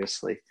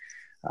 obviously.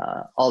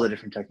 All the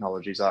different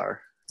technologies are.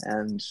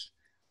 And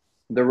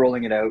they're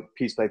rolling it out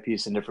piece by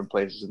piece in different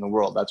places in the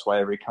world. That's why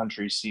every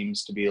country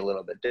seems to be a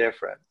little bit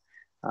different.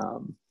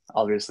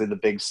 Obviously, the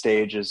big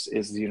stage is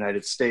the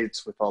United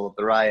States with all of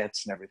the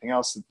riots and everything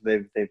else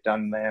that they've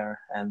done there.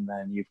 And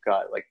then you've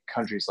got like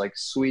countries like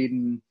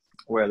Sweden,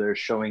 where they're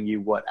showing you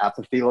what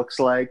apathy looks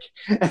like.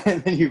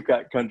 And then you've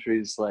got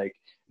countries like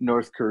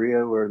North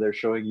Korea, where they're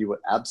showing you what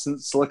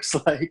absence looks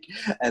like.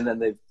 And then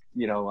they've,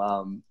 you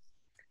know,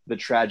 the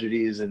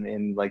tragedies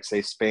in like,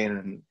 say, Spain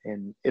and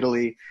in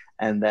Italy,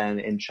 and then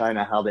in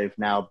China, how they've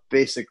now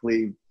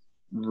basically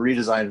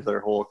redesigned their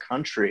whole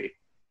country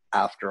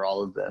after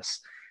all of this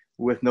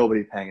with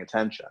nobody paying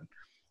attention.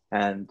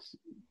 And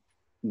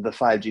the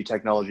 5G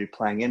technology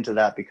playing into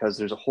that, because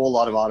there's a whole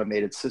lot of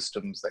automated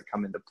systems that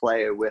come into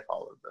play with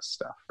all of this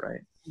stuff,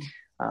 right?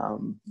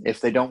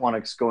 If they don't want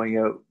us going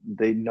out,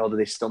 they know that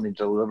they still need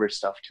to deliver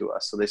stuff to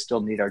us. So they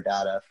still need our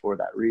data for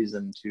that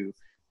reason to,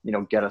 you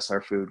know, get us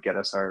our food, get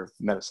us our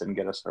medicine,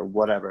 get us our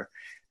whatever,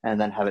 and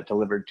then have it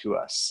delivered to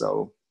us.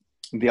 So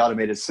the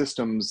automated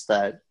systems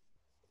that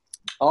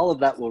all of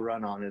that will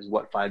run on is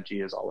what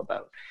 5G is all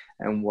about,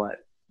 and what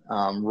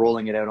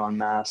rolling it out en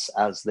masse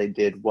as they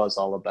did was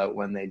all about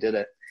when they did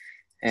it.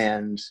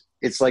 And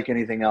it's like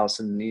anything else.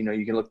 And, you know,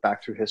 you can look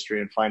back through history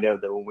and find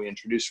out that when we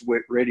introduced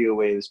radio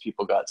waves,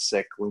 people got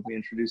sick. When we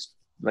introduced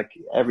like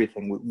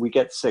everything, we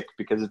get sick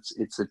because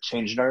it's a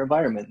change in our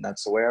environment, and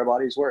that's the way our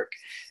bodies work.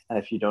 And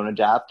if you don't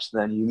adapt,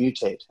 then you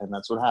mutate, and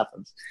that's what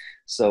happens.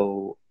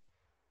 So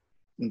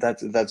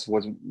that's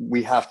what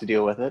we have to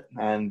deal with it.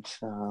 And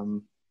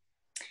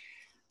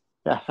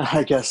yeah,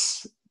 I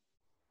guess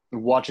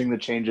watching the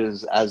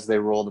changes as they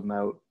roll them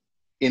out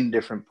in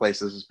different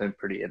places has been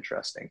pretty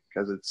interesting,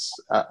 because it's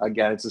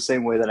again, it's the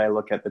same way that I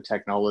look at the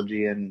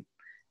technology, and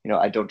you know,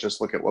 I don't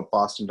just look at what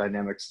Boston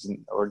Dynamics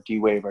or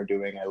D-Wave are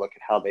doing. I look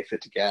at how they fit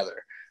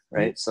together,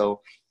 right? Mm-hmm. So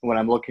when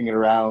I'm looking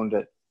around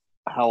at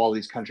how all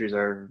these countries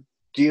are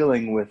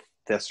dealing with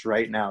this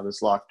right now,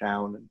 this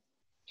lockdown, and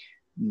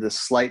the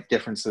slight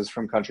differences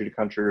from country to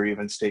country, or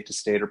even state to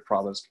state, or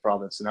province to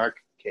province in our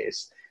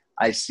case,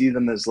 I see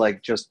them as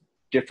like just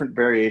different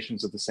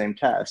variations of the same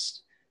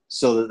test,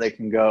 so that they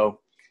can go,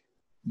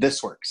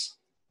 this works.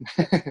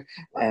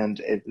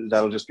 And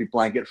that'll just be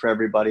blanket for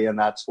everybody. And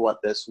that's what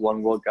this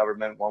one world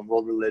government, one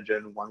world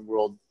religion, one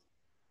world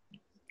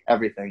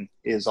everything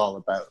is all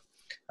about.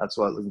 That's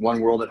what one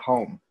world at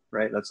home,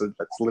 right? That's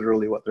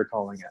literally what they're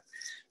calling it.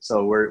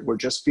 So we're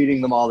just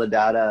feeding them all the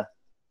data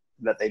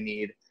that they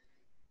need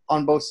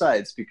on both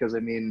sides, because I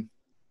mean,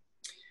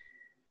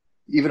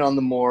 even on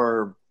the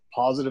more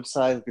positive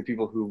side, like the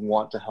people who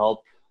want to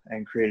help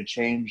and create a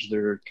change,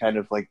 they're kind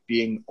of like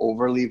being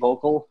overly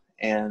vocal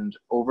and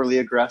overly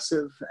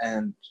aggressive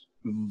and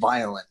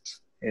violent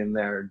in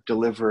their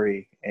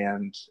delivery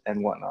and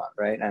whatnot,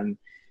 right? And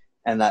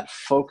that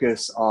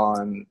focus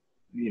on,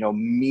 you know,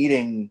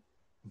 meeting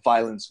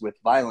violence with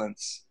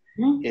violence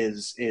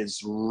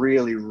is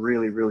really,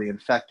 really, really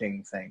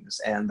infecting things.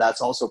 And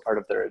that's also part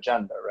of their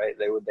agenda, right?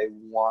 They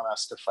want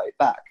us to fight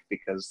back,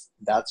 because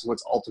that's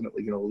what's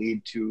ultimately going to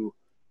lead to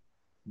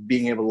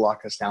being able to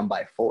lock us down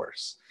by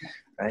force,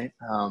 right?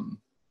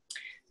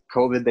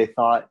 COVID, they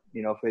thought,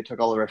 you know, if they took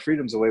all of our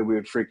freedoms away, we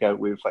would freak out,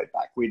 we would fight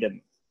back. We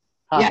didn't.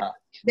 Yeah,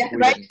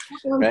 right? It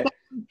was right?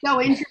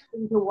 So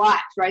interesting to watch,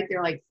 right?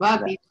 They're like,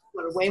 fuck, these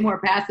people are way more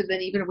passive than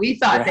even we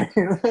thought.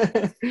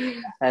 Right.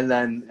 and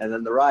then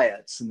the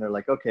riots, and they're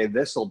like, okay,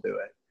 this will do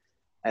it.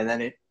 And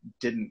then it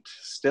didn't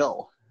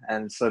still.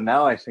 And so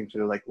now I think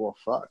they're like, well,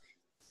 fuck,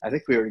 I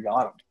think we already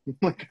got them.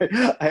 Like,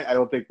 I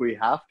don't think we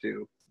have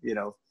to, you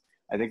know,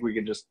 I think we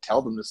can just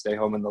tell them to stay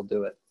home and they'll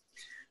do it.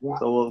 Yeah.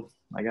 So we'll,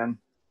 again,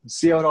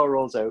 see how it all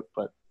rolls out.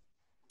 But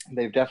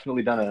they've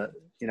definitely done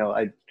you know,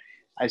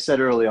 I said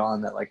early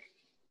on that, like,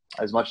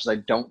 as much as I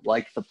don't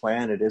like the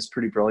plan, it is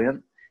pretty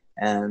brilliant.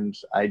 And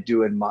I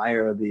do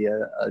admire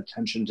the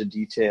attention to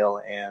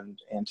detail and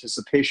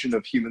anticipation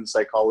of human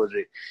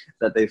psychology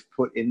that they've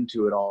put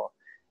into it all.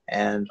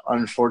 And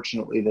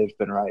unfortunately, they've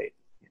been right,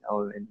 you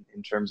know,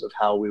 in terms of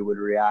how we would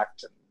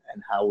react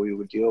and how we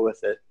would deal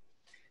with it.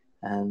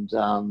 And,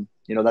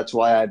 you know, that's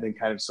why I've been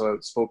kind of so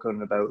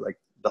outspoken about, like,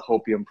 the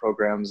Hopium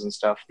programs and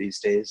stuff these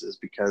days, is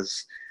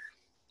because,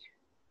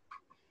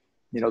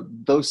 you know,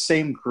 those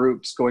same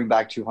groups going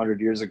back 200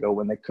 years ago,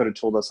 when they could have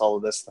told us all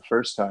of this the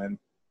first time,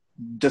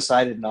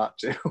 decided not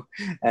to.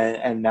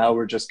 And now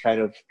we're just kind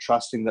of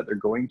trusting that they're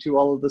going to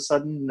all of a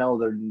sudden. No,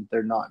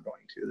 they're not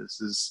going to. This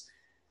is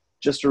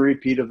just a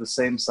repeat of the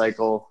same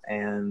cycle.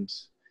 And,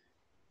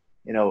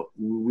 you know,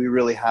 we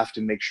really have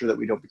to make sure that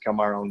we don't become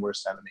our own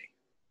worst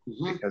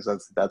enemy, because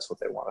that's what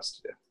they want us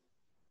to do.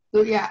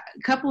 So yeah,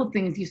 a couple of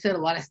things. You said a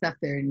lot of stuff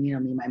there, and you know,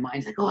 me, my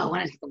mind's like, oh, I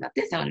want to talk about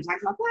this, I want to talk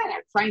about that.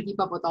 I'm trying to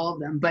keep up with all of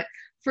them. But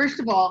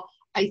first of all,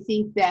 I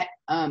think that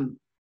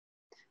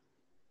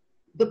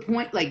the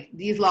point, like,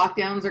 these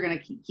lockdowns are going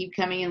to keep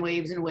coming in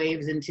waves and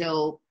waves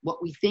until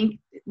what we think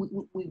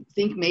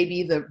may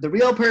be the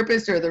real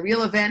purpose or the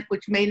real event,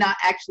 which may not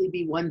actually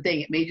be one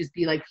thing. It may just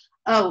be like,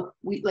 oh,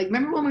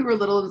 remember when we were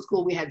little in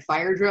school, we had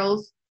fire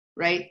drills,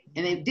 right?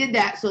 And they did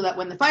that so that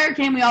when the fire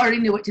came, we already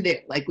knew what to do.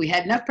 Like, we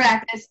had enough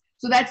practice.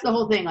 So that's the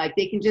whole thing. Like,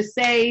 they can just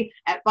say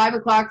at 5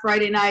 o'clock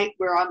Friday night,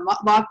 we're on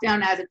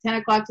lockdown as of 10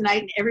 o'clock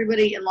tonight, and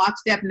everybody in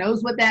lockstep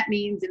knows what that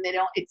means, and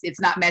it's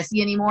not messy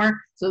anymore.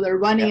 So they're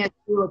running it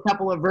through a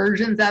couple of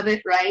versions of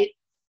it, right?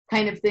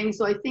 Kind of thing.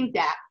 So I think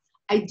that.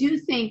 I do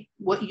think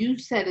what you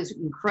said is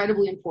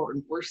incredibly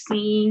important. We're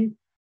seeing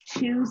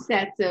two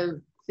sets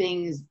of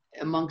things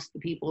amongst the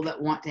people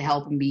that want to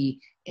help and be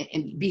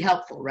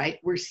helpful, right?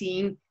 We're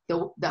seeing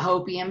the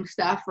Hopium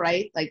stuff,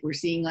 right? Like, we're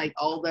seeing, like,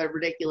 all the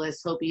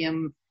ridiculous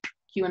Hopium,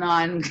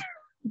 Q-Anon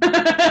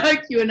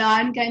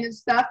kind of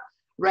stuff,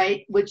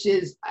 right? Which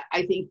is,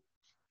 I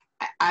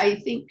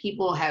think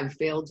people have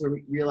failed to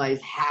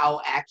realize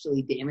how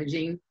actually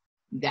damaging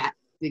that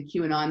the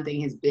Q-Anon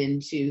thing has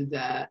been to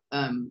the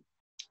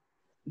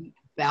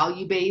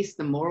value base,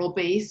 the moral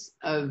base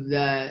of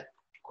the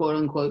quote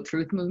unquote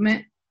truth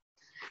movement,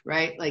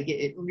 right? Like,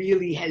 it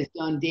really has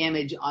done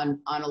damage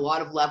on a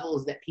lot of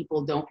levels that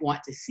people don't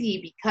want to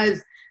see,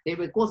 because they're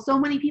like, well, so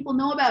many people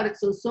know about it,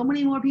 so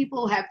many more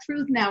people have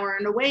truth now or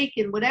an awake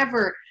and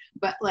whatever.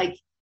 But, like,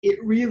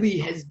 it really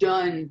has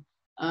done,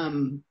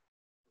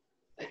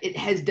 it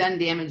has done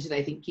damage that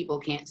I think people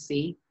can't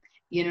see.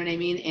 You know what I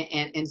mean?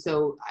 And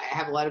so I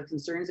have a lot of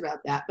concerns about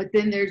that. But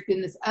then there's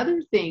been this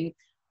other thing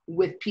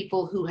with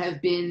people who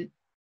have been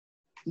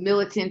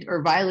militant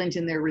or violent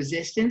in their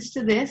resistance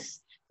to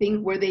this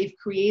thing, where they've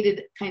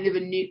created kind of a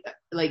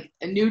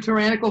new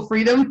tyrannical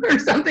freedom or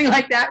something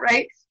like that,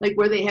 right? Like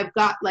where they have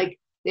got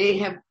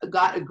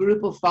a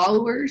group of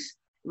followers,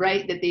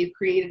 right? That they've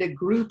created a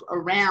group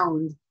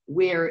around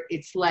where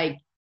it's like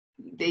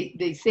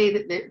they say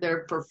that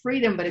they're for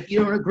freedom, but if you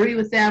don't agree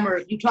with them, or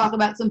if you talk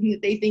about something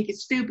that they think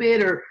is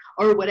stupid or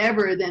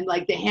whatever, then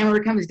like the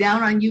hammer comes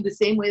down on you the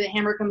same way the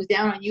hammer comes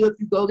down on you if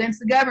you go against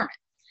the government,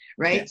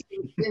 right? So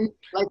it's been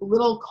like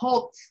little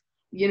cults,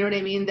 you know what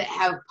I mean, that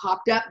have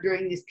popped up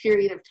during this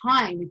period of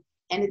time.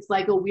 And it's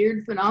like a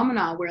weird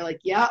phenomenon where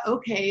like, yeah,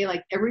 okay,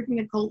 like everything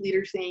a cult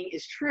leader's saying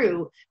is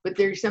true, but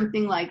there's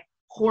something like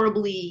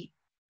horribly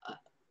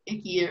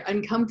icky or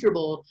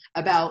uncomfortable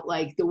about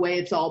like the way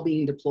it's all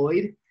being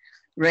deployed,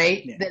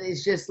 right? Yeah. That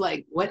is just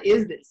like, what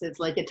is this? It's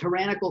like a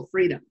tyrannical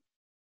freedom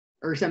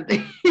or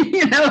something.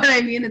 You know what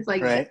I mean? It's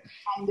like right.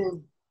 Kind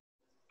of.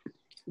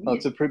 Well,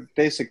 it's a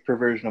basic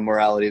perversion of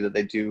morality that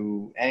they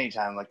do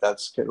anytime. Like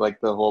that's like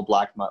the whole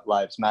Black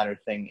Lives Matter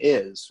thing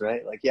is,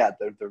 right? Like, yeah,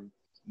 the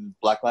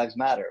Black Lives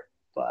Matter,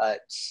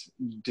 but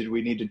did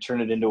we need to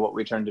turn it into what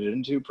we turned it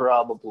into?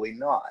 Probably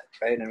not,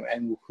 right?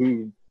 And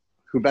who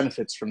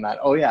benefits from that?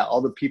 Oh yeah,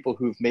 all the people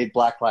who've made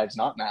Black Lives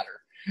not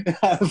matter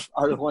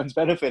are the ones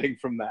benefiting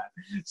from that.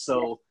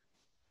 So,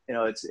 you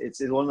know,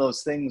 it's one of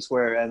those things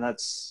where, and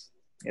that's,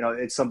 you know,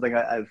 it's something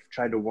I've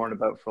tried to warn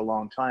about for a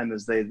long time,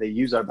 is they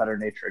use our better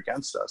nature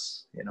against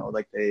us. You know,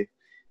 like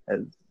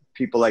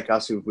people like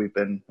us who we've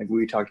been, like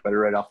we talked about it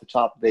right off the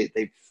top,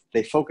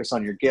 they focus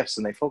on your gifts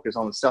and they focus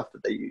on the stuff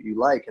that you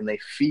like, and they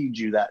feed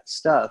you that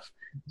stuff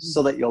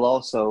so that you'll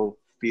also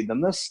feed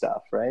them this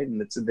stuff, right?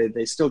 And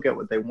they still get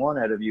what they want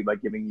out of you by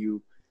giving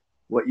you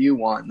what you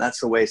want. And that's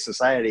the way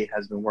society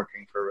has been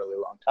working for a really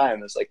long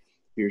time. It's like,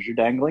 here's your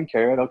dangling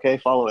carrot, okay,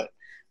 follow it,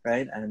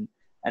 right? And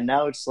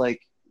now it's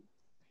like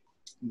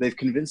they've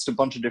convinced a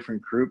bunch of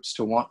different groups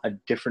to want a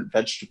different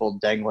vegetable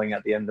dangling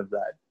at the end of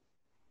that,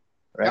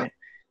 right? Yeah.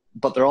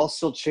 But they're all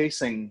still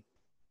chasing,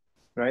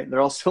 right?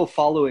 They're all still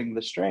following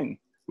the string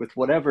with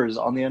whatever's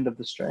on the end of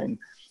the string,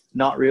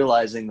 not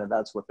realizing that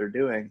that's what they're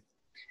doing.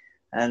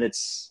 And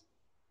it's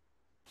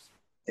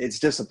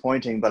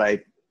disappointing, but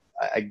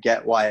I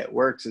get why it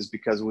works, is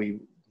because we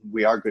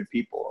are good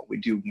people. We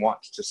do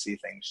want to see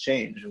things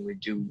change, and we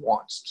do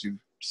want to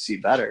see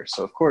better.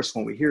 So of course,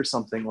 when we hear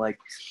something like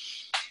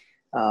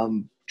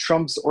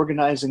Trump's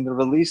organizing the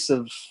release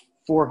of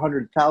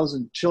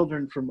 400,000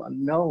 children from,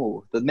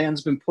 no, the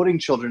man's been putting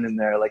children in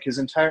there. Like his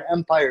entire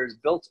empire is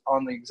built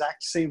on the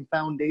exact same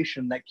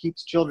foundation that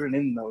keeps children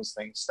in those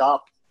things.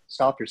 Stop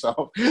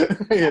yourself,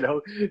 you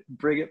know,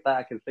 bring it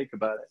back and think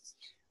about it.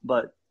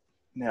 But,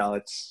 you know,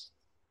 it's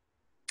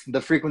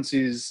the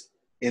frequencies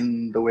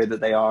in the way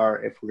that they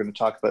are. If we're going to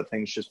talk about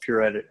things just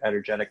pure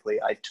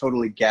energetically, I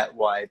totally get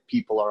why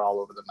people are all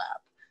over the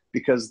map,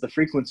 because the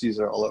frequencies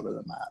are all over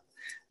the map.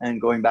 And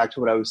going back to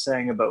what I was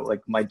saying about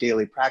like my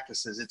daily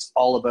practices, it's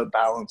all about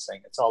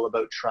balancing. It's all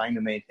about trying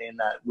to maintain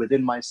that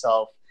within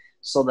myself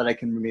so that I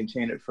can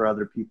maintain it for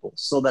other people,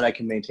 so that I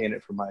can maintain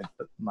it for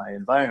my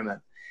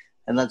environment.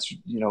 And that's,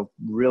 you know,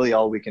 really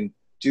all we can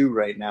do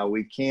right now.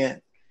 We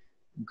can't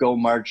go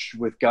march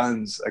with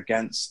guns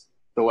against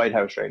the White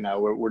House right now.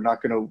 We're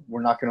not gonna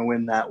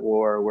win that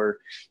war.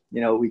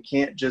 We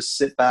can't just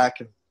sit back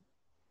and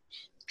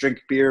drink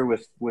beer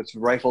with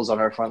rifles on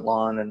our front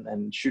lawn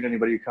and shoot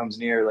anybody who comes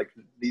near. Like,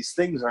 these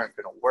things aren't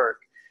going to work.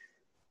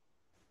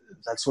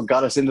 That's what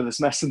got us into this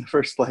mess in the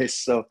first place.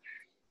 So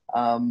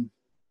I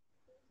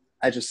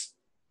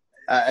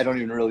don't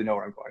even really know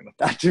where I'm going with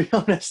that, to be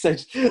honest.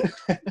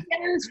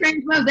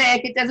 Strange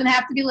Mosaic. It doesn't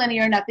have to be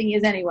linear. Nothing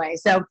is anyway.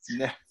 So,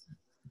 yeah.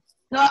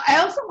 So I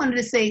also wanted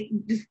to say,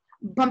 just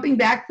bumping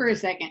back for a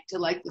second to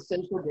like the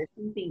social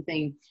distancing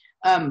thing.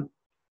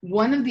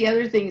 One of the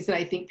other things that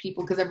I think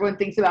people, because everyone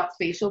thinks about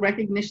facial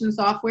recognition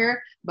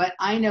software, but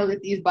I know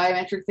that these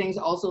biometric things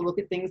also look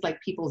at things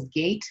like people's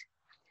gait,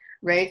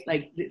 right?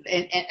 Like,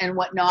 and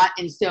whatnot.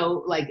 And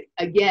so, like,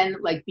 again,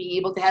 like being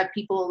able to have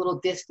people a little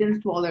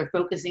distanced while they're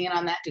focusing in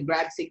on that to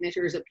grab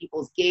signatures of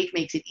people's gait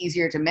makes it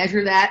easier to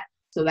measure that.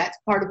 So that's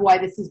part of why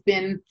this has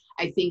been,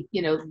 I think,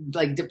 you know,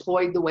 like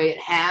deployed the way it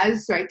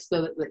has, right?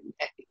 So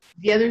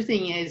the other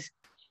thing is,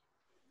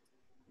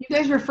 you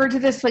guys refer to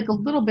this like a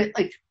little bit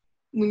like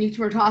when you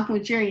were talking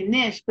with Jerry and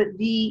Nish, but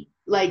the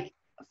like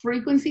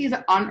frequencies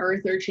on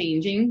Earth are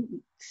changing.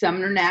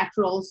 Some are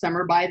natural, some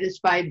are by this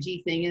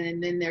 5G thing,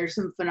 and then there's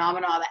some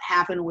phenomena that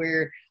happen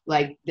where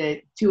like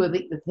the two of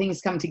the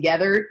things come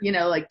together. You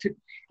know, like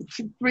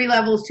 3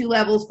 levels, 2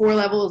 levels, 4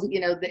 levels. You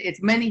know,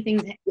 it's many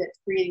things that's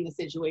creating the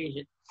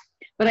situation.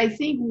 But I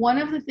think one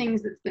of the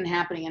things that's been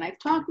happening, and I've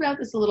talked about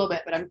this a little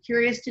bit, but I'm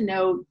curious to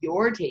know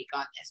your take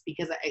on this,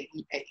 because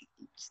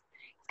it's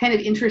kind of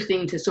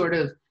interesting to sort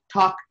of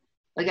talk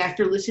like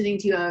after listening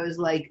to you, I was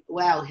like,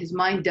 wow, his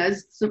mind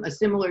does a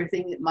similar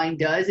thing that mine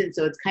does. And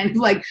so it's kind of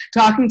like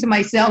talking to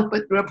myself,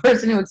 but a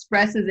person who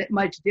expresses it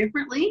much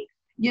differently.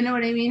 You know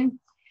what I mean?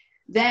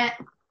 That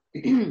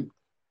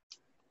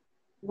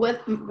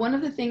one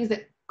of the things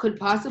that could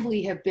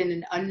possibly have been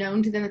an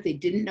unknown to them, that they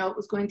didn't know it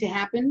was going to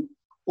happen,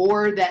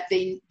 or that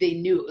they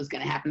knew it was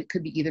going to happen. It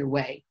could be either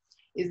way.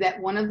 Is that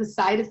one of the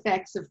side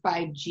effects of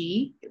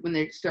 5G when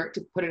they start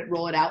to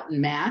roll it out in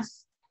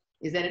mass,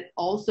 is that it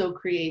also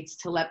creates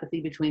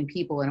telepathy between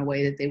people in a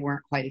way that they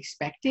weren't quite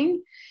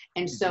expecting.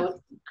 And so it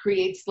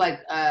creates like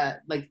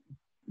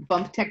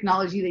bump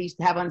technology they used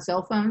to have on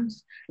cell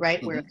phones, right?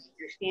 Mm-hmm. Where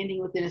you're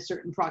standing within a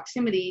certain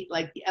proximity,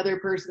 like the other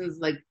person's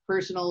like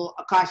personal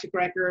Akashic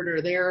record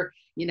or their,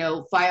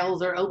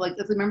 files are like,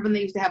 remember when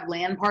they used to have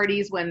LAN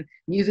parties when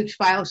music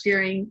file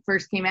sharing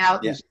first came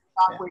out, and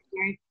software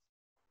sharing?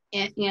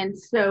 And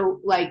so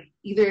like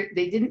either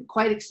they didn't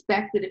quite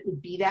expect that it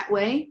would be that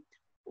way,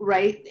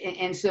 right?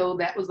 And so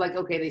that was like,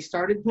 okay, they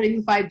started putting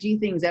the 5G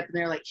things up and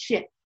they're like,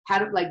 shit, how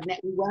do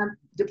we want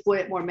to deploy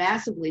it more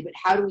massively, but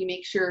how do we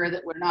make sure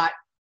that we're not,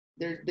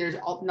 there's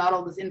not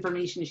all this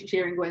information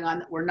sharing going on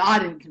that we're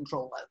not in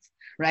control of,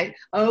 right?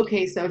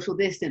 Okay, social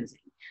distancing,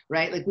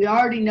 right? Like we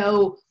already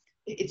know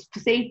it's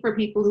safe for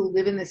people who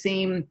live in the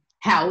same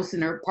house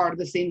and are part of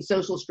the same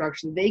social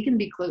structure. They can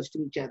be close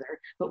to each other,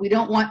 but we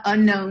don't want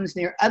unknowns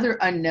near other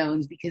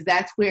unknowns, because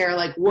that's where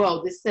like,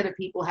 whoa, this set of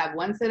people have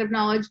one set of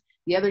knowledge,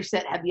 the other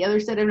set have the other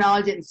set of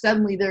knowledge, and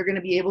suddenly they're going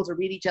to be able to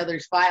read each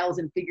other's files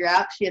and figure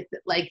out shit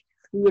that like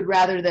we would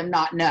rather them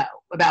not know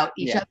about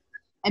each other.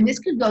 And this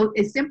could go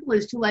as simple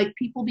as to like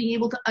people being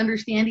able to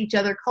understand each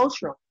other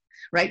culturally,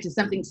 right? To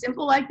something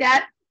simple like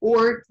that,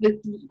 or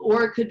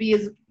it could be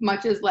as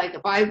much as like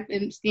if I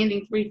am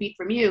standing 3 feet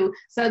from you,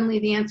 suddenly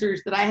the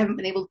answers that I haven't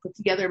been able to put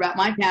together about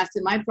my past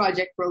and my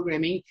project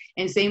programming,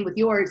 and same with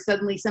yours,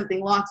 suddenly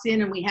something locks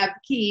in and we have the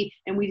key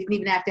and we didn't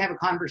even have to have a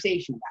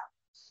conversation about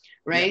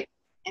it, right? Yeah.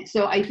 And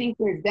so I think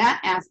there's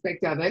that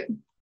aspect of it,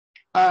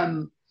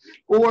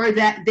 or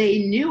that they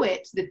knew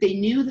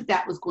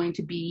that was going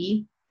to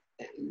be,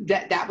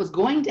 that was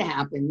going to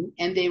happen,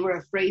 and they were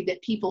afraid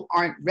that people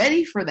aren't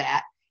ready for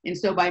that. And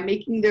so by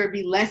making there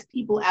be less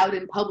people out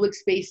in public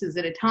spaces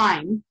at a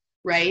time,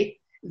 right,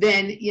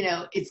 then,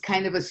 it's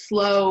kind of a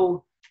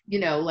slow,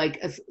 like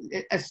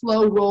a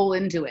slow roll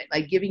into it,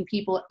 like giving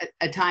people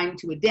a time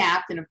to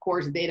adapt. And of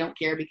course, they don't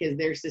care because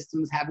their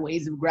systems have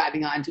ways of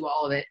grabbing onto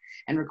all of it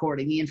and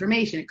recording the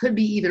information. It could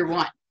be either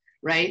one,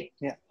 right?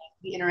 Yeah.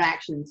 The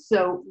interactions.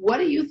 So what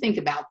do you think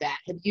about that?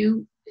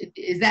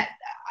 Is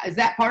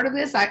that part of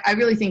this? I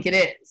really think it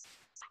is.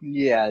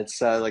 Yeah,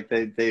 it's like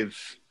they've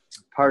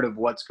part of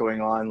what's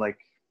going on, like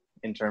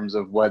in terms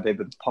of what they've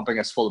been pumping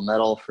us full of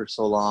metal for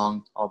so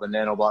long, all the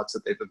nanobots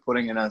that they've been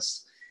putting in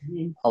us,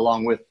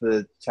 along with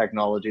the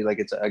technology, like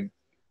it's a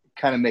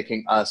kind of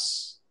making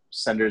us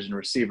senders and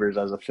receivers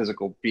as a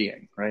physical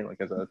being, right? Like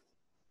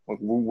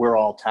we're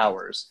all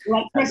towers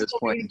at this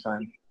point in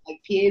time. Like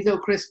piezo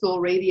crystal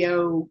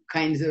radio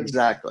kinds of.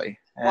 Exactly.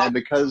 And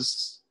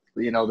because,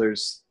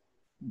 there's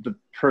the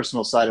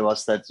personal side of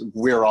us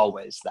we're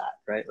always that,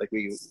 right? Like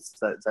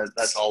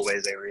that's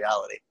always a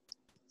reality.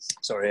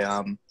 Sorry.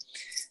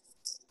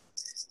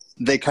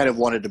 They kind of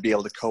wanted to be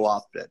able to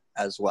co-opt it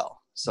as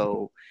well.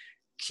 So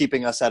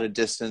keeping us at a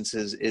distance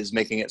is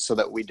making it so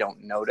that we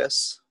don't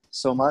notice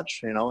so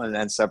much,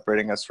 and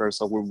separating us first.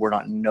 So we're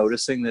not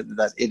noticing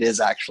that it is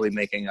actually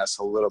making us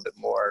a little bit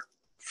more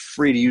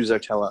free to use our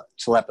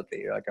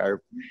telepathy, like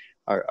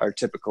our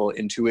typical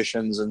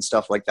intuitions and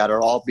stuff like that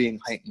are all being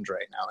heightened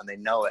right now, and they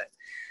know it.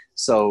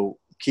 So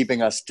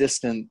keeping us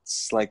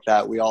distance like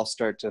that, we all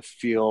start to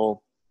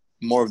feel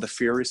more of the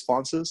fear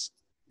responses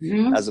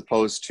as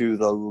opposed to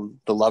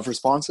the love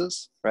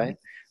responses, right?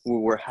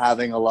 We're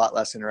having a lot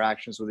less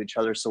interactions with each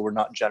other, so we're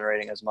not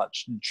generating as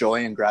much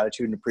joy and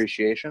gratitude and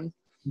appreciation.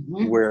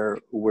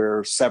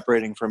 We're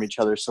separating from each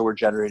other, so we're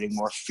generating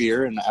more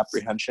fear and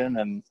apprehension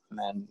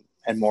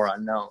and more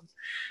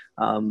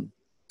unknown.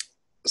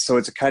 So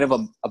it's a kind of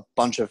a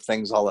bunch of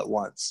things all at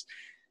once.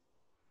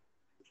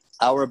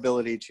 Our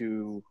ability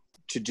to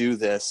do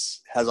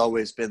this has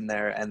always been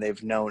there, and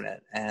they've known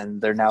it, and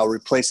they're now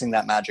replacing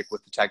that magic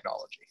with the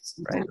technology,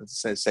 right?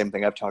 It's the same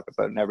thing I've talked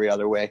about in every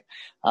other way.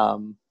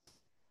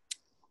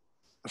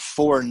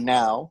 For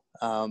now,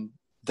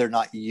 they're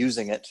not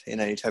using it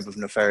in any type of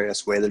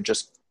nefarious way. They're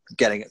just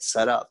getting it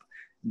set up.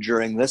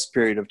 During this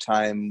period of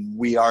time,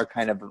 we are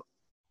kind of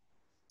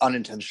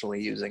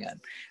unintentionally using it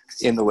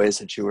in the ways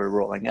that you were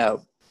rolling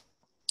out.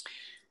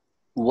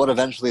 What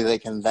eventually they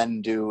can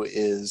then do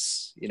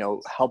is,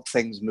 help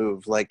things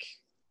move, like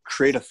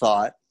create a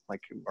thought,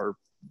 or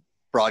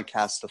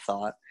broadcast a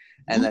thought.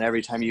 And then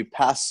every time you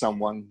pass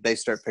someone, they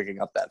start picking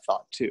up that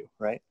thought too,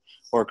 right?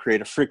 Or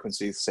create a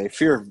frequency, say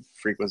fear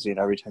frequency, and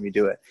every time you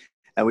do it.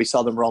 And we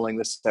saw them rolling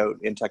this out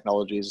in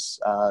technologies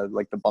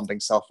like the bumping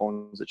cell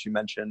phones that you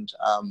mentioned,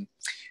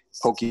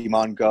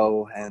 Pokemon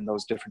Go, and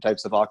those different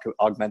types of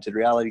augmented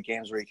reality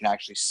games where you can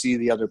actually see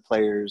the other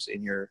players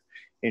in your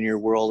in your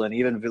world, and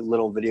even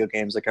little video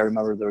games. Like I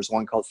remember there was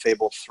one called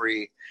Fable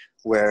 3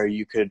 where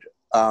you could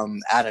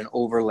add an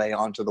overlay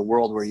onto the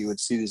world where you would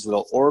see these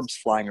little orbs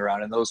flying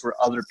around, and those were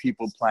other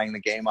people playing the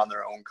game on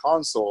their own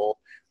console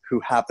who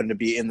happened to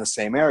be in the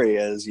same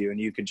area as you, and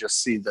you could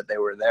just see that they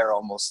were there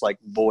almost like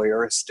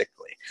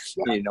voyeuristically.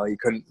 Yeah. You know, you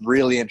couldn't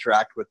really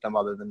interact with them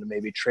other than to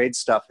maybe trade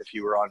stuff if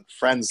you were on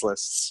friends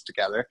lists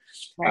together.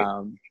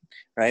 Right.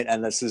 Right.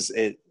 And this is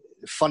it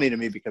funny to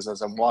me because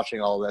as I'm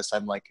watching all this,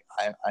 I'm like,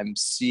 I'm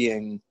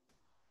seeing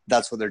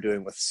that's what they're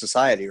doing with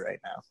society right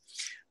now.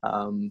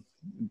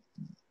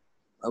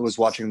 I was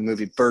watching the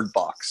movie Bird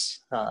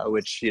Box,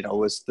 which, you know,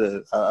 was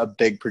a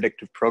big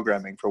predictive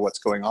programming for what's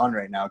going on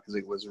right now, because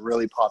it was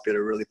really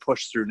popular, really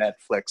pushed through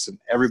Netflix, and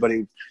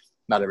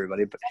not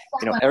everybody, but,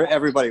 you know,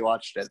 everybody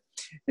watched it.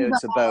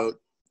 It's about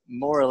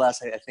more or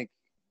less, I think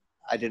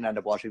I didn't end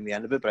up watching the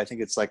end of it, but I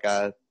think it's like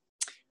a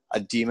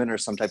demon or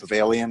some type of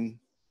alien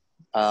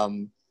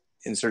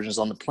insurgents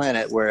on the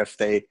planet where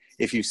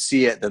if you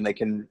see it, then they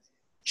can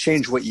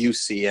change what you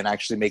see and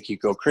actually make you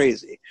go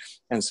crazy.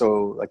 And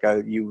so like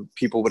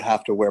people would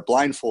have to wear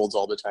blindfolds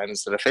all the time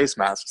instead of face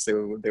masks.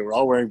 They were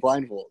all wearing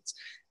blindfolds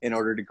in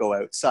order to go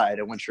outside.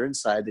 And once you're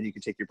inside, then you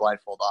can take your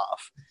blindfold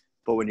off.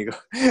 But when you go,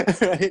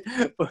 right?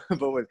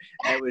 but when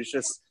it was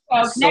just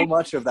so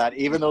much of that,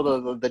 even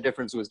though the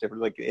difference was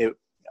different, like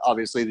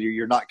obviously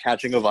you're not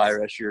catching a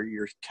virus,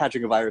 you're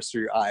catching a virus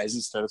through your eyes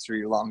instead of through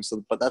your lungs.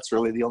 So, but that's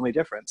really the only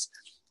difference.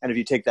 And if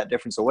you take that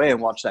difference away and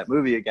watch that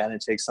movie again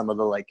and take some of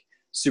the like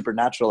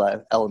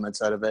supernatural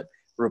elements out of it,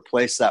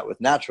 replace that with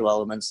natural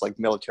elements like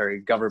military,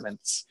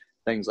 governments,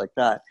 things like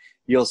that,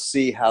 you'll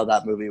see how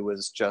that movie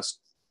was just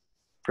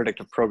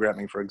predictive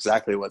programming for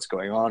exactly what's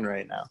going on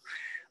right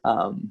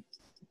now.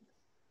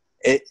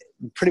 It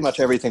pretty much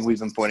everything we've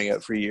been pointing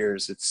out for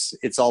years,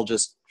 it's all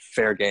just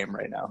fair game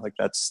right now. Like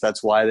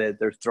that's why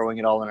they're throwing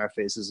it all in our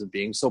faces and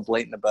being so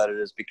blatant about it,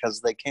 is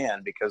because they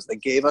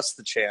gave us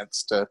the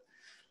chance to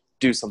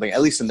do something,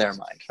 at least in their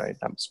mind, right?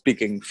 I'm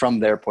speaking from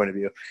their point of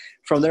view.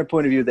 From their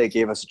point of view, they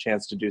gave us a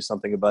chance to do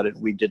something about it.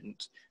 We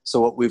didn't. So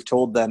what we've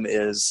told them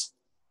is,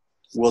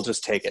 we'll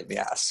just take it in the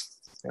ass.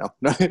 You know,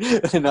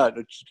 not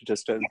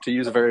just to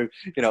use a very,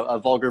 you know, a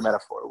vulgar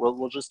metaphor.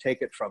 We'll just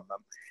take it from them.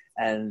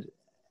 And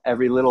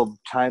every little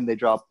time they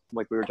drop,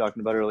 like we were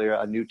talking about earlier,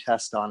 a new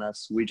test on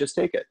us, we just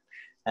take it.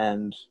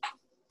 And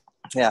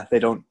yeah, they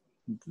don't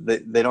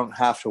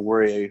have to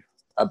worry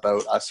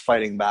about us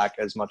fighting back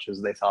as much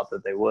as they thought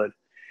that they would.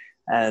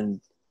 And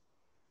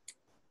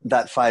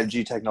that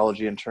 5G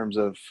technology, in terms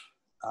of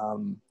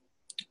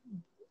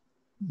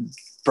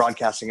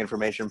broadcasting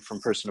information from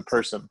person to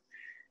person,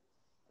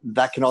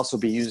 that can also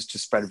be used to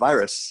spread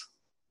virus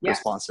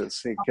responses.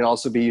 It can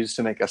also be used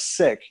to make us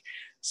sick.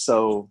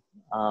 So,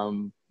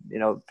 you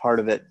know, part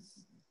of it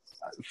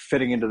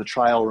fitting into the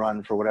trial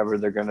run for whatever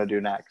they're going to do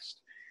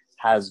next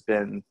has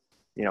been,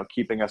 you know,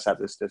 keeping us at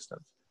this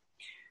distance.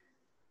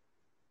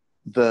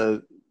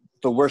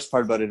 The worst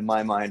part about it in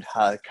my mind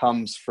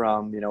comes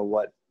from, you know,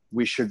 what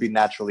we should be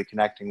naturally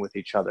connecting with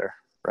each other,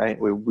 right?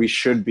 We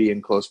should be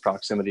in close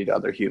proximity to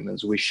other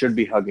humans. We should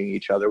be hugging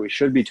each other. We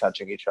should be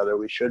touching each other.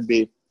 We should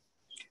be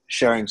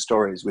sharing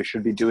stories. We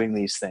should be doing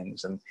these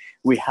things. And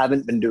we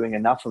haven't been doing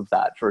enough of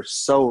that for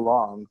so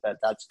long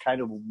that's kind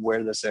of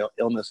where this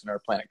illness in our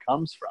planet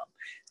comes from.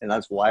 And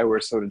that's why we're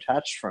so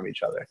detached from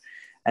each other.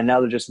 And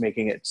now they're just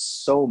making it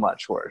so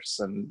much worse.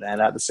 And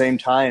at the same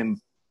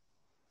time,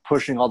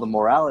 pushing all the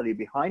morality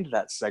behind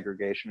that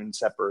segregation and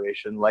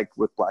separation, like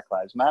with Black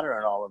Lives Matter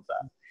and all of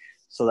that,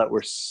 so that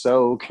we're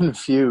so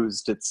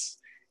confused.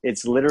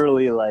 It's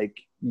literally like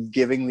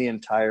giving the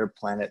entire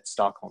planet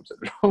Stockholm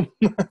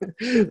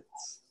syndrome.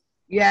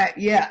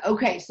 Yeah.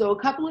 Okay. So a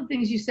couple of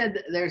things you said,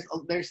 that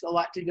there's a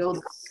lot to go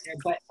there,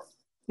 but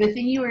the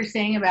thing you were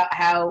saying about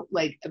how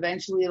like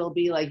eventually it'll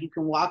be like you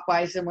can walk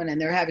by someone and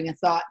they're having a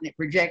thought and it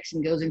projects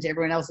and goes into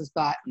everyone else's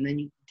thought, and then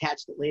you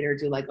attach it later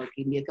to like,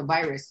 okay, like a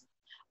virus.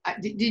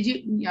 Did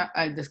you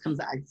this comes,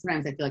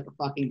 sometimes I feel like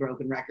a fucking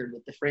broken record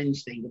with the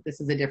Fringe thing, but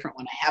this is a different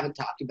one I haven't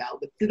talked about.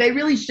 But they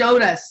really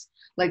showed us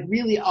like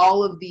really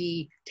all of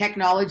the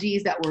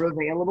technologies that were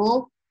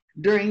available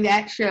during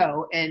that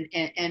show, and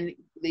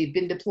they've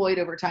been deployed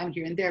over time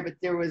here and there. But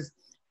there was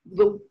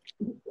the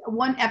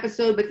one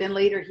episode, but then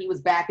later he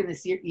was back in the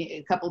series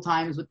a couple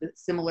times with the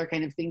similar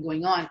kind of thing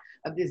going on,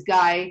 of this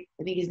guy,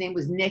 I think his name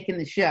was Nick in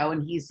the show,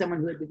 and he's someone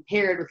who had been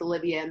paired with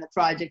Olivia in the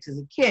projects as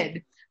a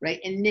kid,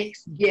 right? And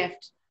Nick's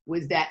gift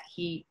was that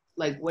he,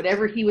 like,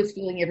 whatever he was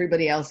feeling,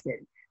 everybody else did.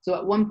 So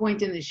at one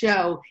point in the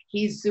show,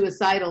 he's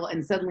suicidal,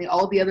 and suddenly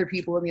all the other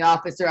people in the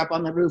office are up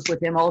on the roof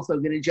with him also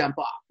going to jump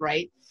off,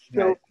 right?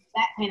 So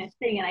that kind of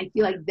thing. And I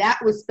feel like that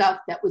was stuff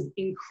that was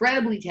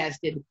incredibly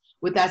tested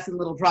with us in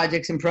little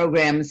projects and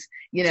programs,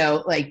 you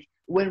know, like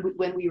when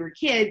we were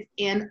kids.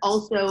 And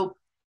also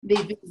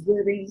they've been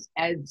observing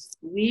as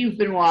we've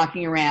been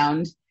walking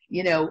around,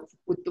 you know,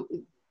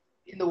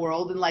 in the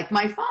world. And like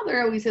my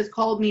father always has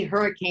called me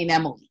Hurricane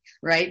Emily,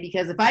 right?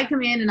 Because if I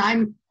come in and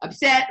I'm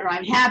upset or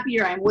I'm happy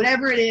or I'm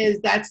whatever it is,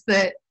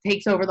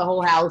 takes over the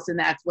whole house, and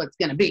that's what's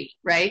going to be,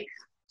 right?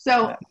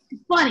 So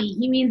funny,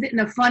 he means it in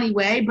a funny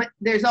way, but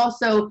there's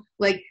also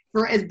like,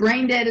 for as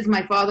brain dead as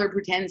my father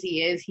pretends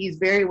he is, he's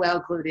very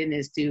well clued in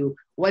as to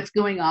what's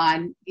going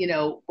on, you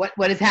know, what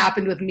has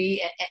happened with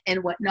me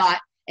and whatnot.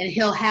 And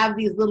he'll have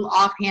these little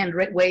offhand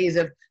ways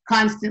of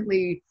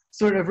constantly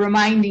sort of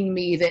reminding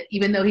me that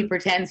even though he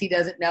pretends he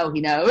doesn't know,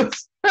 he knows.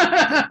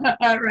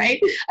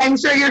 Right? I'm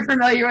sure you're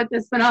familiar with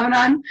this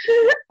phenomenon.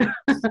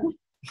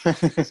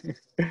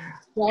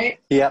 Right?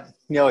 Yep.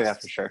 Oh, yeah,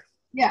 for sure.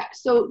 Yeah.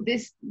 So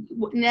this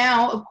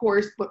now, of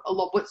course,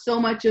 what so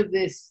much of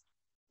this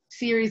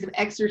series of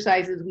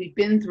exercises we've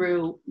been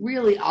through,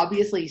 really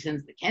obviously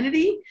since the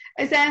Kennedy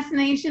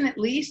assassination, at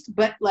least,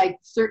 but like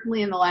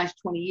certainly in the last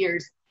 20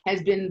 years,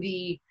 has been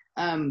the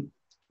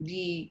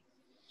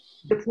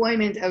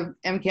deployment of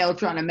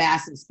MKUltra on a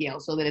massive scale,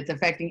 so that it's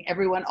affecting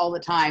everyone all the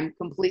time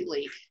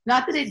completely.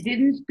 Not that it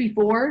didn't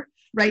before,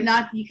 right?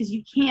 Not because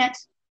you can't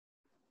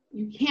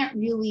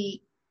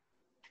really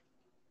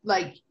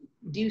like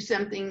do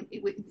something.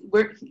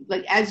 We're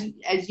like, as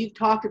you've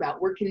talked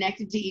about, we're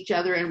connected to each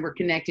other and we're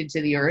connected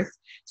to the earth.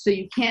 So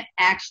you can't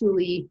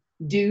actually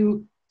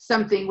do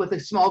something with a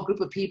small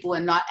group of people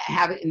and not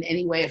have it in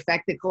any way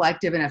affect the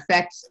collective and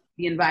affect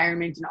the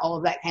environment and all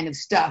of that kind of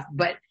stuff.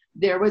 But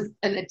there was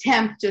an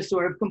attempt to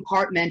sort of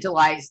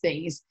compartmentalize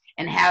things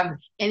and have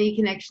any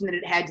connection that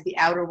it had to the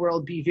outer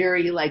world be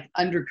very like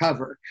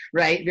undercover,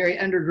 right? Very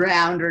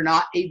underground or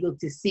not able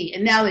to see.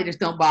 And now they just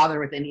don't bother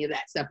with any of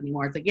that stuff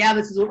anymore. It's like, yeah,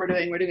 this is what we're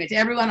doing. We're doing it to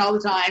everyone all the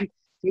time.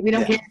 We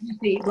don't care if you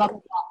see, blah, blah,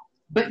 blah.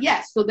 But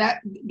yes, so that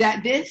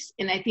this,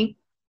 and I think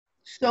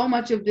so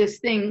much of this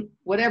thing,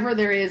 whatever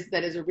there is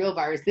that is a real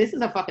virus, this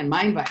is a fucking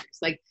mind virus.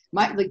 Like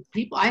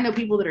people, I know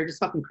people that are just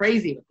fucking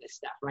crazy with this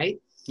stuff, right?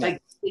 Yeah.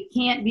 Like it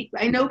can't be.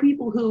 I know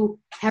people who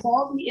have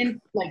all the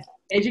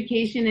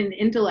education and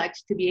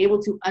intellect to be able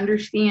to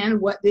understand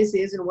what this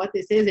is and what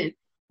this isn't,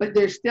 but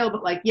they're still,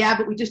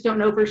 but we just don't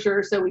know for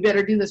sure, so we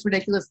better do this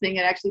ridiculous thing.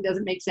 It actually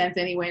doesn't make sense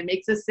anyway. It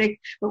makes us sick,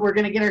 but we're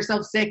going to get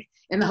ourselves sick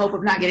in the hope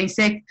of not getting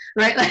sick,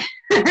 right?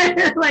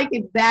 Like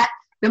it's that,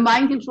 the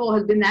mind control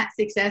has been that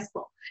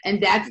successful,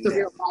 and that's the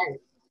real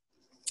virus.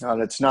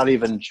 And it's not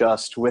even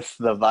just with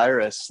the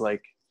virus,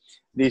 like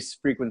these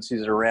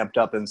frequencies are ramped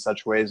up in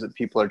such ways that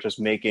people are just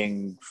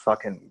making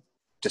fucking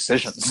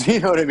decisions. You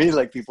know what I mean?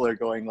 Like people are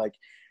going like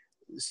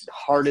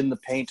hard in the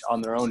paint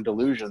on their own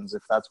delusions,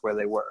 if that's where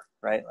they were,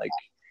 right? Like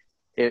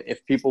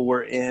if people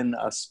were in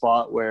a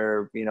spot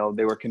where, you know,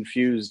 they were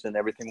confused and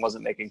everything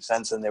wasn't making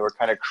sense and they were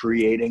kind of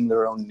creating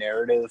their own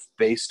narrative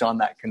based on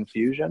that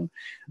confusion,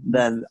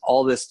 then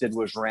all this did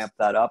was ramp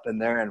that up, and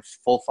they're in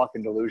full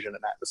fucking delusion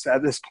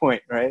at this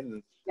point, right?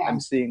 And I'm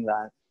seeing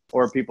that.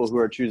 Or people who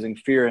are choosing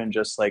fear and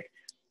just like,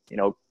 you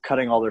know,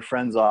 cutting all their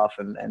friends off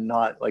and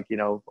not like, you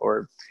know,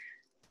 or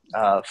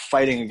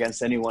fighting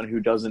against anyone who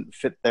doesn't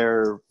fit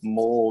their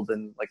mold,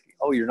 and like,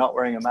 oh, you're not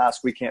wearing a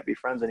mask, we can't be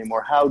friends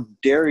anymore. How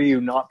dare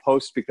you not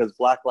post because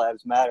Black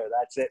Lives Matter?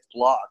 That's it,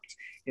 blocked.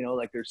 You know,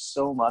 like there's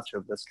so much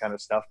of this kind of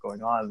stuff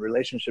going on.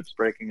 Relationships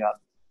breaking up,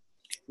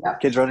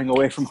 kids running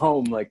away from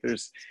home. Like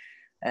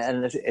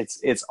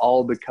it's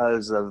all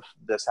because of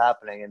this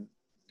happening. And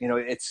you know,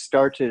 it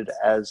started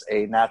as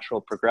a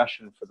natural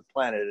progression for the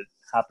planet. It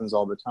happens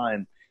all the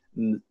time.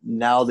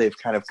 Now they've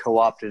kind of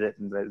co-opted it,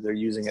 and they're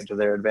using it to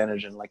their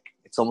advantage, and like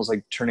it's almost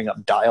like turning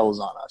up dials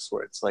on us,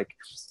 where it's like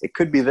it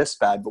could be this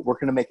bad, but we're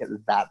going to make it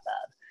that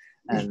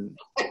bad. And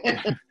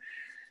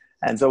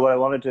and so what I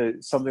wanted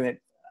to, something that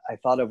I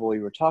thought of while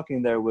you were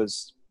talking there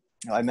was,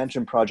 you know, I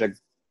mentioned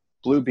Project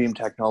Bluebeam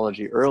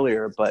technology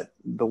earlier, but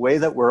the way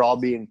that we're all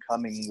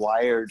becoming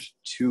wired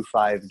to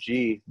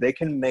 5G, they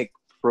can make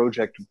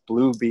Project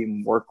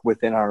Bluebeam work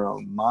within our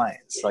own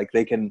minds. Like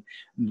they can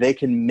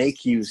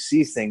make you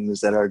see things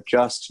that are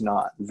just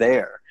not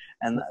there.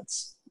 And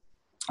that's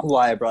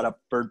why I brought up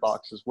Bird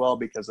Box as well,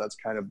 because that's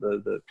kind of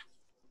the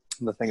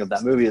thing of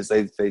that movie is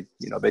they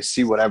you know, they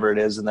see whatever it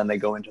is and then they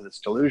go into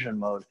this delusion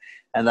mode.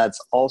 And that's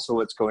also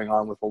what's going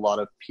on with a lot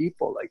of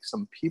people. Like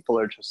some people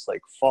are just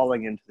like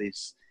falling into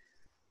these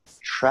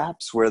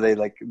traps where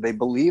they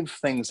believe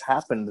things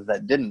happened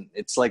that didn't.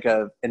 It's like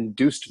a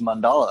induced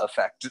mandala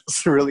effect.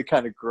 It's really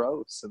kind of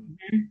gross. And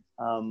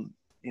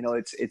you know,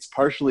 it's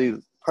partially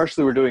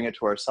we're doing it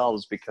to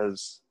ourselves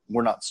because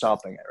we're not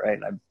stopping it, right?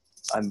 And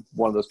I'm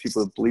one of those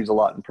people who believes a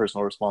lot in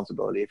personal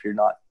responsibility. If you're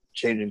not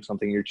changing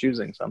something, you're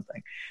choosing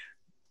something.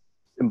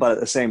 But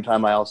at the same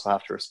time, I also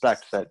have to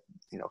respect that,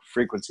 you know,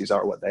 frequencies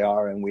are what they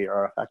are and we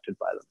are affected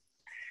by them.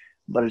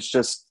 But it's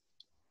just,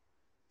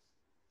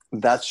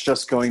 that's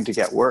just going to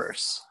get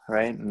worse,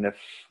 right? And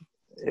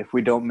if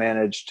we don't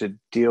manage to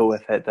deal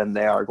with it, then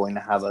they are going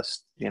to have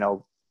us, you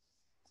know,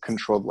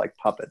 controlled like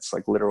puppets,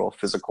 like literal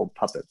physical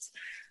puppets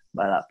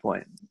by that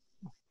point.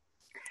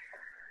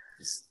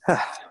 Well,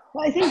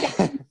 I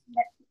think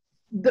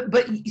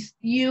but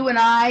you and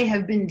I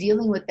have been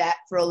dealing with that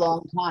for a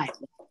long time,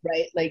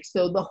 right? Like,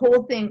 so the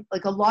whole thing,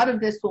 like a lot of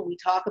this, when we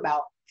talk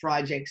about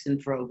projects and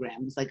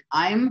programs, like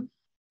I'm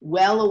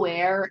well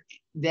aware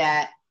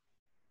that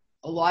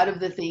a lot of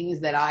the things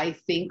that I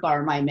think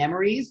are my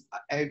memories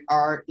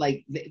are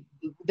like,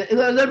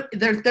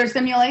 they're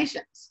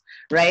simulations,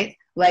 right?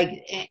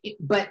 Like,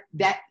 but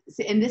that,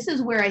 and this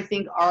is where I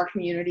think our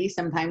community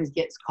sometimes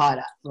gets caught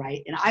up,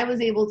 right? And I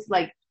was able to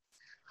like,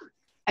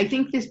 I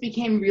think this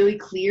became really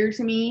clear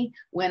to me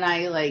when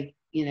I like,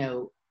 you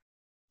know,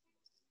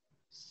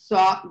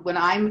 when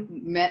I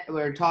met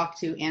or talked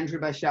to Andrew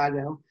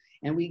Bashago,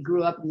 and we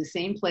grew up in the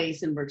same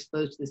place and were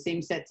exposed to the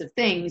same sets of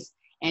things.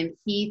 And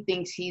he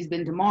thinks he's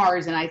been to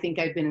Mars, and I think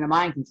I've been in a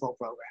mind control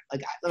program.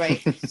 Like,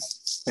 right?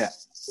 Yeah.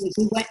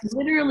 We went,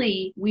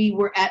 literally, we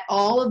were at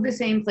all of the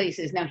same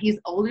places. Now he's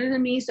older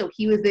than me, so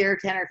he was there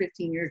 10 or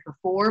 15 years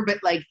before. But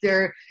like,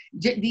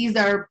 these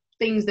are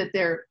things that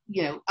they're,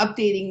 you know,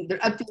 updating. They're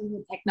updating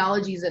the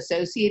technologies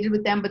associated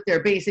with them, but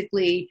they're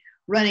basically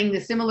running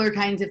the similar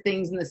kinds of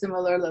things in the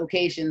similar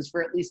locations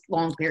for at least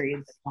long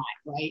periods of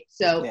time, right?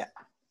 So, yeah.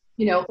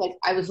 You know, like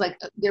I was like,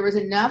 there was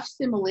enough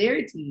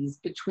similarities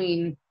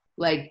between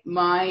like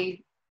my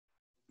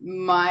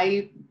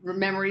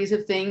memories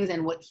of things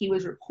and what he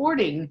was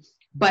reporting,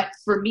 but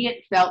for me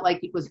it felt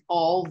like it was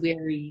all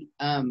very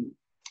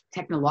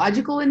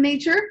technological in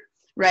nature,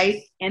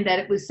 right? And that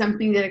it was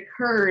something that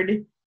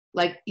occurred,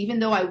 like, even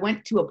though I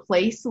went to a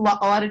place a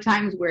lot of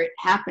times where it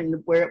happened,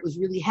 where it was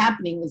really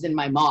happening was in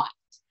my mind.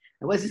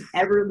 I wasn't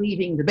ever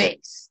leaving the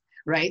base,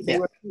 right? They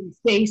were in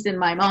space in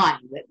my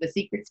mind, the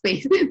secret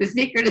space, the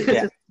secret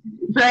is,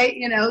 right?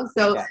 You know,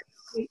 so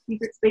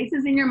secret space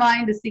is in your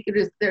mind. The secret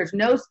is there's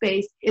no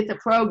space. It's a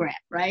program,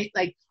 right?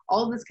 Like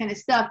all this kind of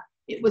stuff.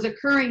 It was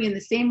occurring in the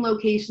same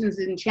locations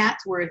in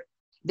Chatsworth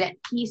that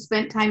he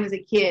spent time as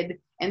a kid,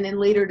 and then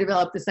later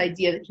developed this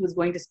idea that he was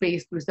going to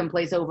space through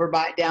someplace over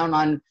down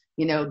on,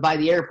 you know, by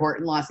the airport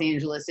in Los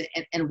Angeles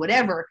and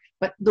whatever.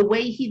 But the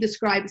way he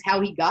describes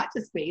how he got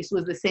to space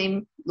was the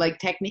same like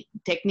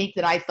technique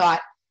that I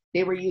thought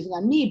they were using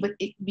on me. But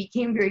it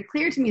became very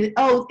clear to me that,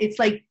 oh, it's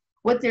like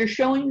what they're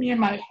showing me in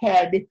my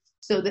head,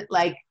 so that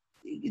like,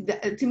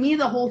 to me,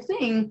 the whole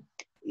thing,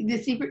 the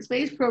secret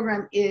space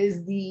program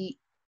is the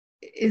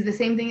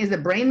same thing as the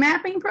brain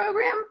mapping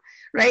program,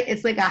 right?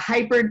 It's like a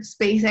hybrid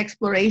space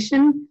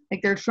exploration.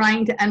 Like they're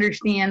trying to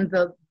understand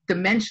the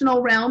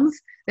dimensional realms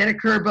that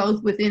occur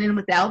both within and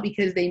without,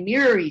 because they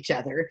mirror each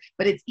other,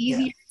 but it's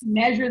easier to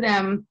measure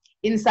them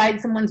inside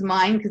someone's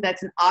mind because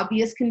that's an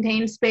obvious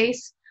contained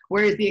space,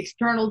 whereas the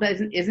external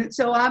isn't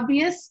so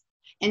obvious.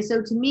 And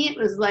so to me, it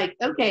was like,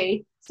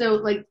 okay, so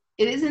like,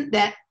 it isn't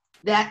that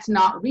that's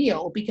not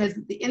real, because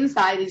the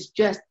inside is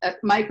just a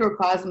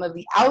microcosm of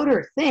the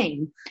outer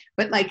thing.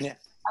 But like,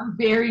 I'm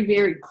very,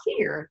 very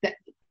clear that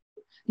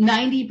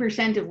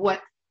 90% of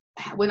what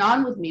went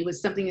on with me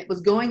was something that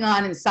was going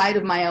on inside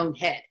of my own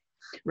head,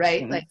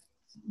 right? Mm-hmm. Like,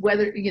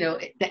 whether, you know,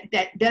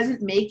 that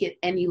doesn't make it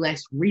any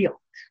less real,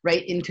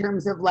 right? In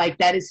terms of like,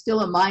 that is still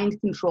a mind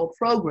control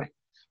program,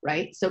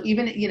 right? So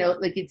even, you know,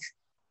 like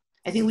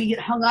I think we get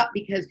hung up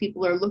because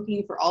people are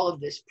looking for all of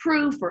this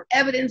proof or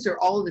evidence or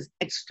all of this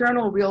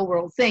external real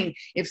world thing.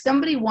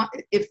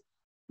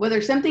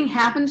 Whether something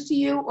happens to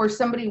you or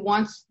somebody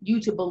wants you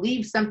to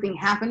believe something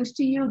happens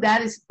to you,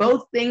 that is,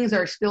 both things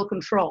are still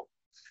controlled.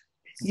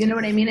 You know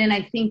what I mean? And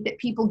I think that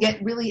people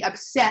get really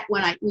upset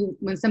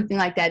when something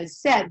like that is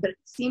said, but it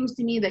seems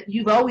to me that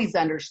you've always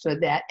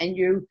understood that, and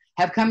you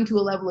have come to a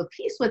level of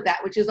peace with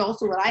that, which is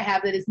also what I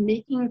have, that is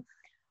making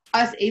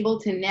us able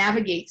to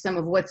navigate some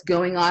of what's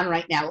going on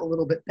right now a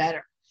little bit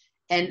better.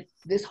 And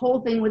this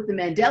whole thing with the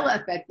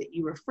Mandela effect that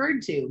you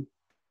referred to,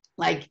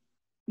 like,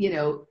 you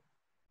know,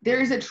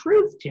 there's a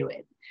truth to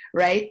it,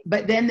 right?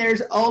 But then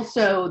there's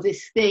also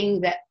this thing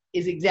that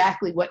is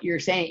exactly what you're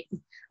saying,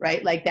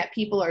 right? Like that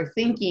people are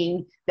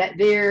thinking that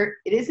it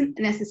isn't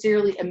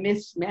necessarily a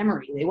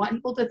mismemory. They want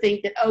people to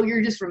think that, oh,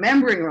 you're just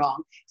remembering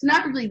wrong. It's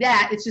not really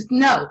that. It's just,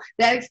 no,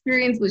 that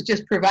experience was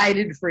just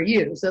provided for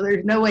you. So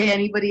there's no way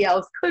anybody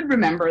else could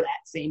remember that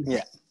same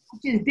thing,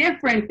 which is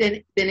different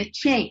than it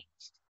changed,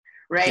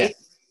 right?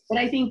 Yeah. But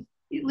I think,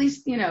 at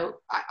least, you know,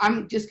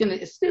 I'm just going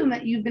to assume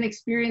that you've been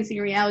experiencing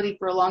reality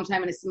for a long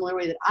time in a similar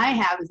way that I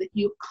have, is that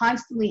you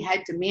constantly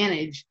had to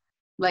manage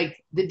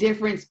like the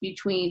difference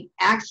between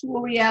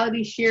actual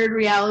reality, shared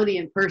reality,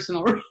 and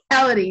personal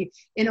reality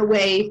in a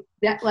way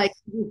that like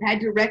you've had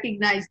to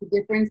recognize the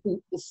difference, the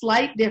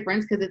slight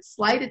difference, because it's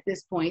slight at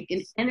this point,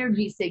 in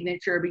energy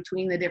signature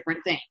between the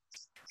different things.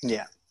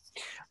 Yeah.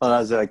 Well,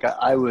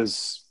 I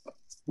was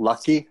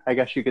lucky, I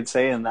guess you could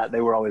say, in that they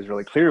were always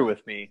really clear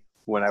with me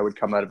when I would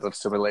come out of a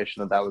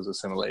simulation that was a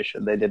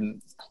simulation. They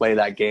didn't play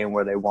that game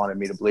where they wanted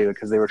me to believe it,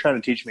 because they were trying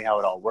to teach me how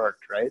it all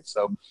worked, right?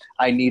 So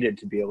I needed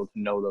to be able to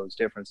know those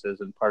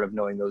differences, and part of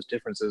knowing those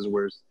differences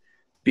was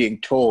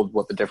being told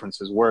what the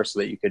differences were, so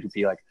that you could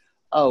be like,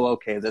 oh,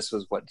 okay, this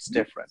was what's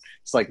different.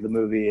 It's like the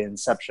movie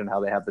Inception, how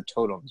they have the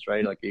totems,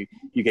 right? Like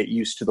you get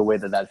used to the way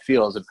that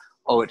feels, and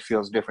oh, it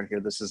feels different here.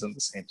 This isn't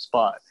the same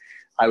spot.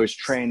 I was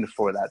trained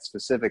for that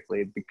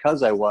specifically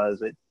because I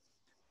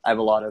have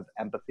a lot of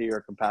empathy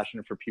or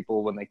compassion for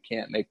people when they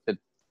can't make the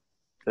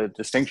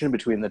distinction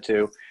between the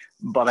two.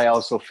 But I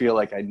also feel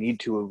like I need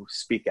to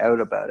speak out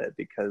about it,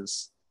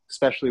 because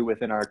especially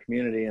within our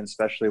community, and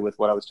especially with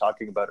what I was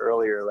talking about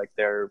earlier, like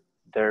they're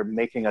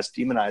making us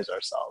demonize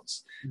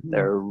ourselves. Mm-hmm.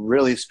 They're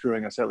really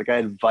screwing us out. Like I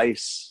had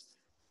Vice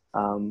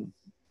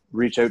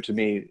reach out to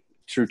me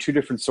through two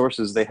different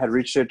sources. They had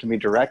reached out to me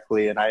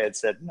directly and I had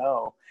said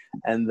no.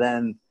 And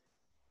then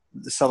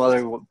some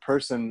other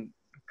person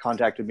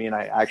contacted me and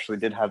I actually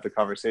did have the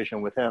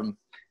conversation with him.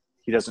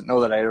 He doesn't know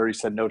that I already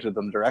said no to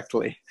them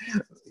directly.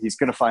 He's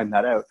going to find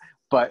that out.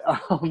 But,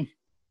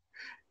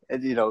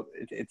 and, you know,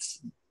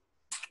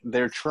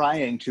 they're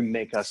trying to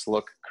make us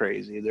look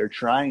crazy. They're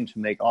trying to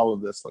make all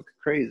of this look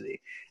crazy.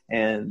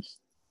 And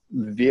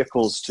the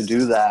vehicles to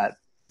do that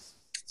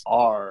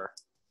are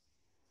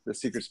the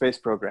secret space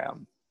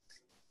program,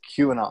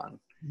 Q-Anon,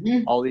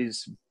 mm-hmm. all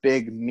these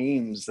big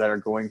memes that are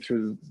going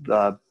through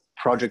the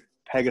Project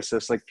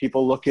Pegasus. Like,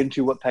 people look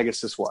into what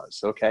Pegasus was,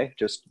 okay?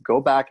 Just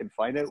go back and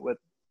find out what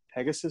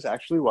Pegasus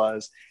actually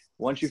was.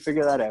 Once you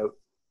figure that out,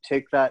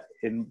 take that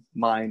in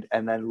mind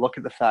and then look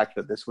at the fact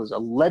that this was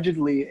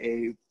allegedly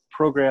a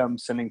program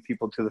sending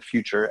people to the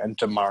future and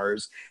to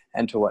Mars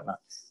and to whatnot.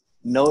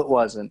 No, it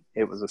wasn't.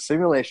 It was a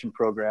simulation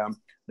program.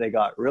 They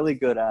got really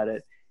good at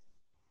it.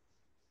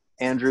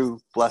 Andrew,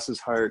 bless his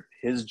heart,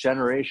 his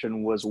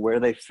generation was where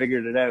they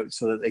figured it out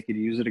so that they could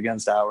use it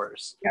against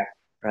ours. Yeah.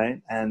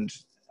 Right? And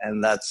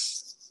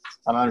that's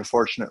an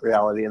unfortunate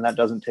reality. And that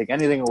doesn't take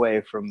anything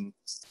away from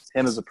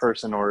him as a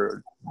person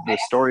or the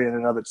story in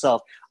and of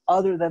itself,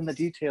 other than the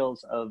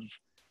details of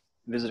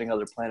visiting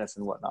other planets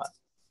and whatnot.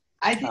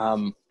 I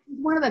think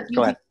one of the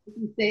few things you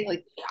can say,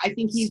 like, I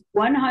think he's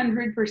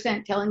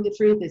 100% telling the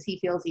truth as he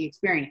feels he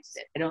experienced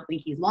it. I don't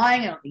think he's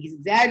lying. I don't think he's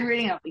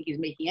exaggerating. I don't think he's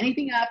making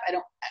anything up.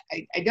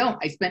 I don't.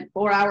 I spent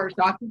 4 hours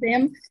talking to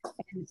him.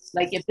 And,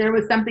 like, if there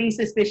was something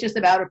suspicious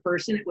about a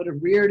person, it would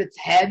have reared its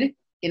head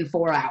in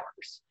 4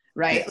 hours,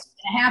 right? Yes.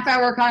 A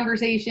half-hour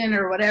conversation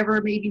or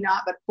whatever, maybe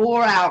not, but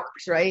 4 hours,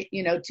 right?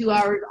 You know, 2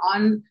 hours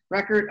on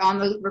record, on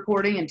the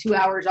recording, and 2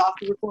 hours off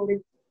the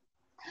recording.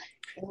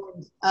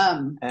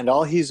 And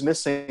all he's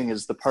missing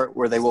is the part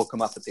where they woke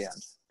him up at the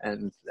end,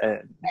 and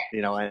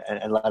you know,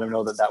 and let him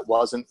know that that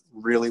wasn't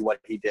really what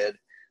he did,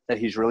 that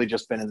he's really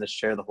just been in this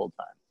chair the whole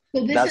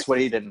time. So that's what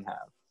he didn't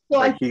have. So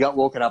like, he got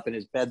woken up in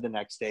his bed the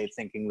next day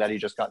thinking that he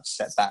just got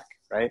set back,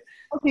 right?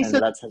 Okay, and so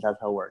that's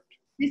how it worked.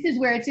 This is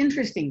where it's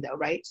interesting, though,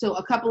 right? So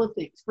a couple of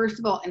things. First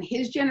of all, in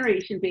his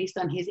generation, based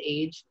on his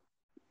age,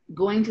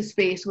 going to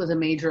space was a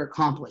major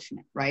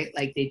accomplishment, right?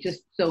 Like,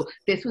 so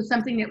this was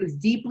something that was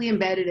deeply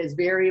embedded as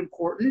very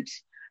important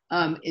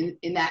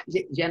in that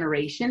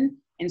generation.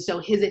 And so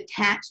his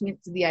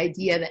attachment to the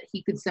idea that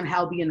he could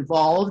somehow be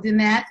involved in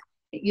that,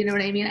 you know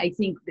what I mean? I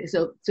think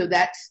so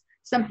that's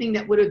something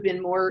that would have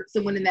been more,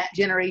 someone in that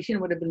generation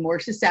would have been more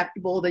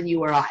susceptible than you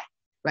or I,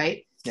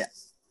 right?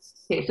 Yes.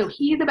 Okay, so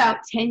he's about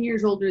 10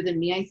 years older than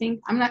me, I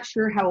think. I'm not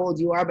sure how old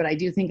you are, but I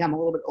do think I'm a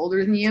little bit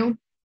older than you.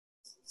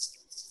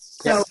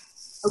 So. Yes.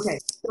 Okay,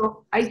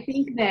 so I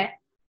think that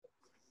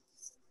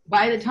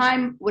by the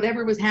time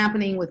whatever was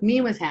happening with me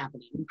was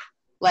happening,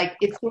 like,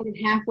 it's sort of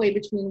halfway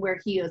between where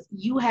he is.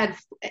 You had,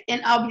 and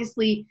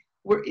obviously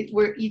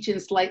we're each in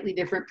slightly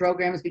different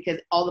programs because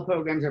all the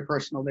programs are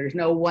personal. There's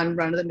no one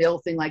run-of-the-mill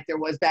thing like there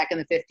was back in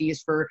the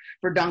 50s for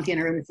Duncan,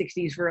 or in the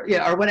 60s for, you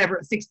know, or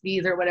whatever,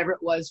 60s or whatever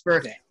it was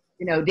for,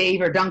 you know,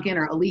 Dave or Duncan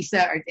or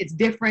Elisa. Or, it's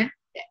different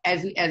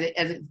as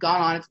it's gone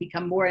on. It's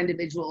become more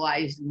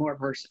individualized and more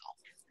personal,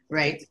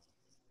 right?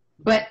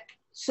 But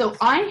so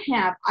I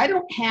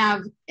don't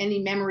have any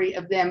memory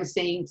of them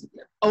saying,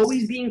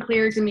 always being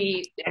clear to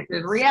me, this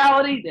is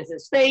reality, this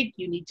is fake,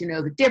 you need to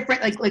know the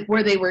difference, like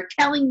where they were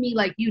telling me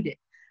like you did.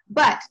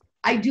 But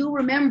I do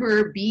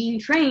remember being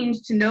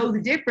trained to know the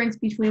difference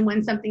between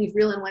when something's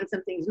real and when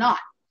something's not.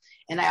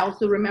 And I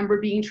also remember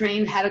being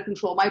trained how to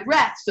control my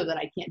breath so that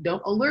I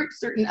don't alert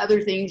certain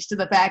other things to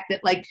the fact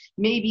that, like,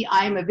 maybe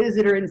I'm a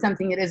visitor in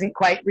something that isn't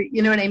quite,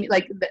 you know what I mean?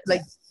 Like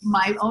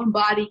my own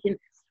body can.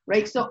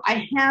 Right. So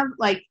I have,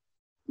 like,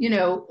 you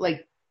know,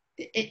 like,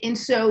 and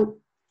so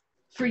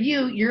for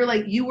you, you're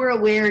like, you were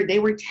aware, they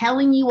were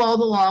telling you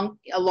all along,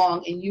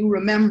 and you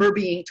remember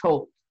being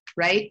told,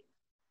 right?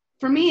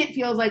 For me, it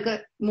feels like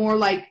more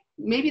like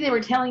maybe they were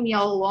telling me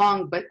all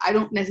along, but I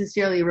don't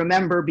necessarily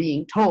remember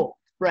being told,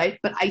 right?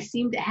 But I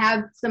seem to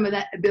have some of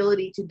that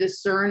ability to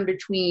discern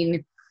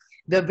between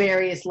the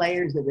various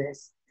layers of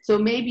this. So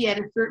maybe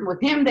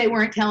with him, they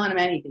weren't telling him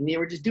anything. They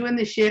were just doing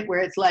this shit where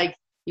it's like,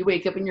 you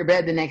wake up in your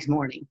bed the next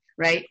morning,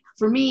 right?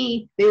 For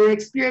me, they were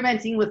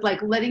experimenting with,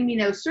 like, letting me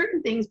know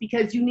certain things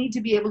because you need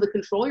to be able to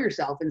control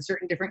yourself in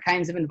certain different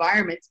kinds of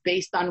environments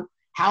based on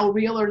how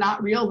real or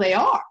not real they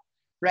are,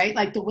 right?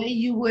 Like, the way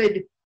you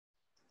would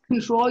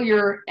control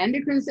your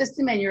endocrine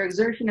system and your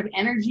exertion of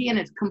energy in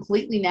its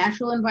completely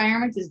natural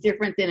environments is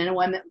different than in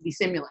one that would be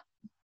simulated.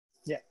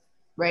 Yeah.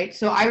 Right?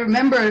 So I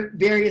remember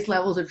various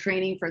levels of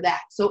training for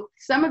that. So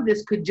some of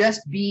this could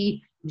just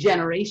be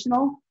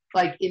generational,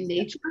 like in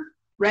nature.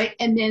 Right.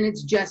 And then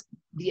it's just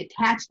the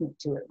attachment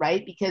to it.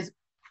 Right. Because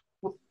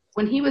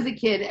when he was a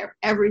kid,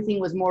 everything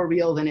was more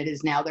real than it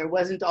is now. There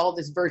wasn't all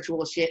this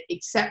virtual shit,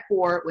 except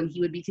for when he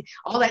would be,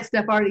 all that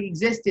stuff already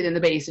existed in the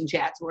base in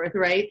Chatsworth,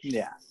 right?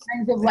 Yeah.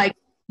 Kind of like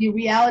the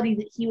reality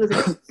that he was,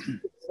 that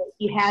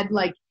he had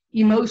like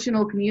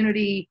emotional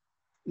community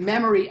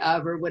memory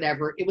of or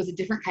whatever. It was a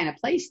different kind of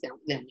place than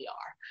we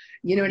are.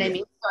 You know what I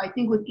mean? So I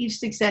think with each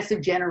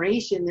successive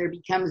generation, there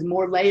becomes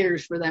more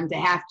layers for them to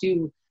have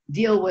to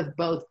deal with,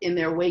 both in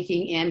their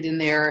waking and in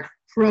their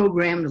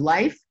programmed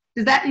life.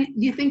 Do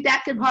you think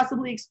that could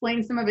possibly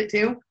explain some of it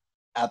too?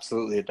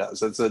 Absolutely, it does.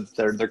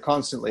 They're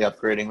constantly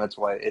upgrading. That's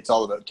why it's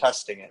all about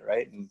testing it,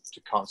 right? And to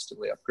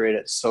constantly upgrade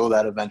it so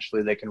that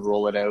eventually they can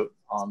roll it out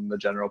on the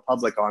general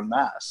public en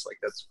masse. Like,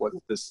 that's what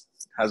this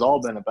has all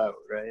been about,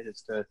 right?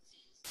 It's to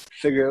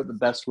figure out the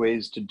best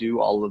ways to do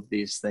all of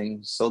these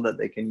things so that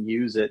they can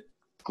use it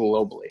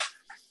globally.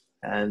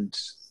 And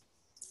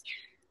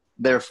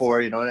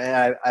therefore, and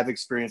I've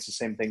experienced the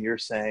same thing you're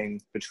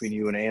saying between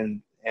you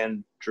and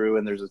Drew,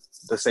 and there's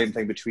the same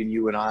thing between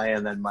you and I,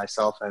 and then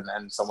myself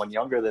and someone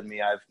younger than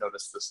me. I've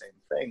noticed the same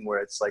thing, where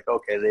it's like,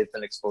 okay, they've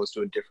been exposed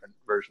to a different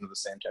version of the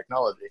same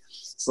technology.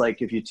 It's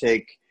like if you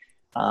take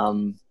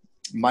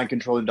mind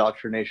control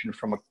indoctrination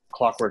from A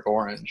Clockwork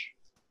Orange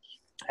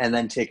and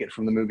then take it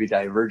from the movie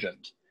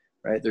Divergent,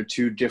 right? They're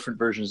two different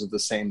versions of the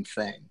same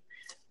thing,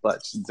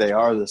 but they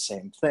are the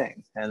same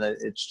thing. And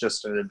it's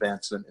just an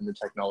advancement in the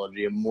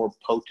technology, and more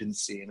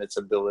potency in its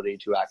ability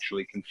to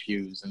actually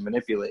confuse and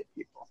manipulate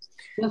people.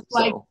 Just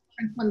like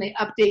when they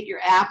update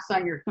your apps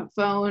on your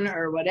phone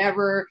or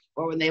whatever,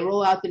 or when they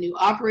roll out the new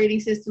operating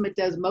system, it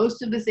does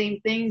most of the same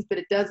things, but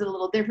it does it a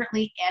little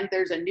differently. And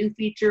there's a new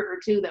feature or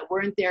two that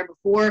weren't there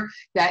before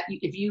that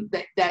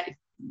that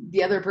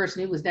the other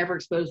person who was never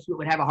exposed to it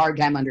would have a hard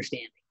time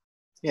understanding.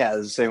 Yeah,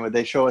 the same way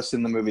they show us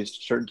in the movies,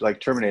 like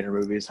Terminator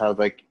movies, how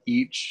like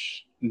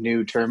each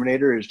new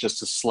Terminator is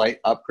just a slight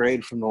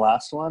upgrade from the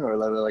last one, or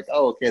they're like,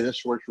 oh, okay,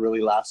 this worked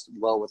really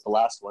well with the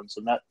last one,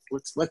 so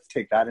let's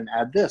take that and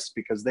add this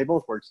because they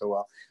both work so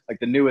well. Like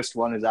the newest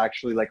one is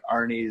actually like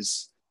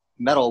Arnie's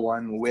metal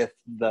one with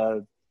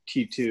the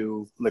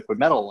T2 liquid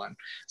metal one.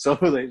 So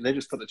they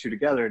just put the two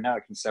together, and now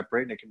it can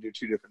separate and it can do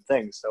two different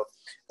things. So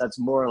that's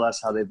more or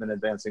less how they've been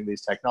advancing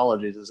these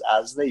technologies, is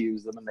as they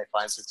use them and they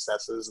find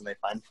successes and they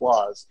find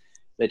flaws,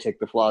 they take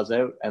the flaws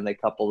out and they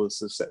couple the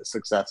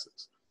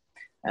successes.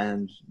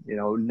 And,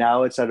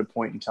 now it's at a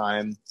point in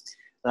time,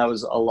 that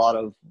was a lot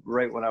of,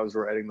 right when I was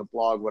writing the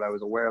blog, what I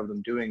was aware of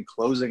them doing,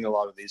 closing a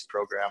lot of these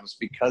programs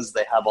because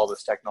they have all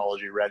this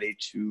technology ready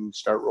to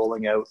start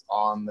rolling out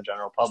on the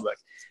general public.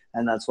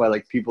 And that's why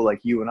like people like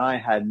you and I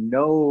had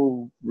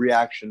no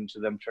reaction to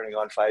them turning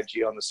on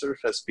 5G on the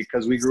surface,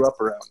 because we grew up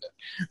around it,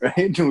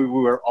 right? We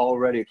were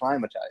already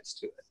acclimatized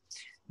to it.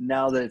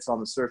 Now that it's on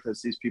the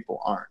surface, these people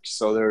aren't.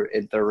 So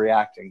they're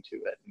reacting to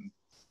it.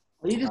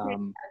 Well, you just made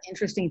an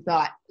interesting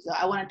thought. So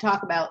I want to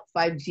talk about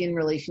 5G in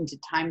relation to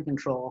time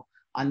control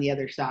on the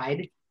other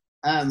side.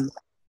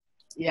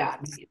 Yeah,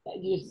 just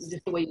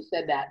the way you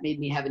said that made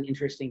me have an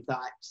interesting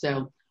thought.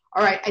 So,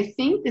 all right, I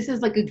think this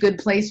is like a good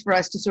place for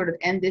us to sort of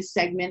end this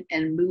segment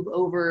and move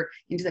over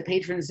into the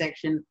patron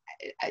section.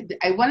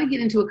 I want to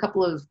get into a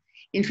couple of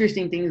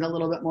interesting things a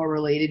little bit more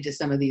related to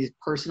some of these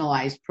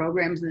personalized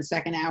programs in the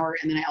second hour.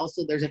 And then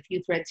there's a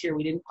few threads here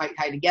we didn't quite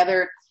tie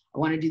together. I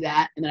want to do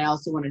that. And then I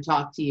also want to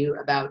talk to you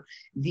about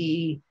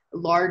the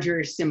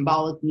larger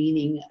symbolic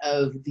meaning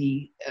of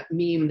the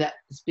meme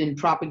that's been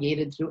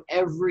propagated through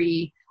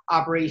every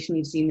operation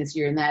we've seen this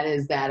year, and that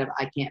is that of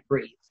I can't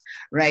breathe,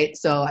 right?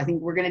 So I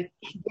think we're going to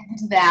get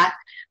into that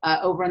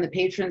over on the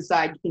Patreon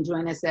side. You can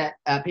join us at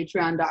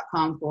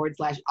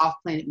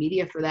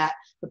patreon.com/offplanetmedia for that.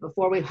 But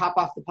before we hop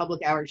off the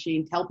public hour,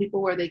 Shane, tell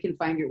people where they can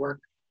find your work.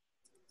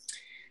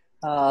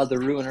 The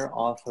Ruiner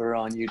Author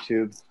on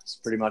YouTube is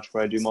pretty much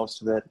where I do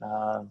most of it.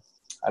 I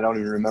don't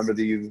even remember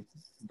the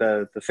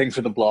thing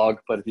for the blog,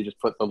 but if you just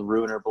put the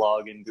Ruiner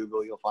blog in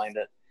Google, you'll find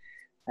it.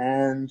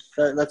 And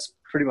that's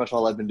pretty much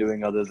all I've been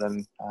doing, other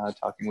than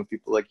talking with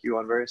people like you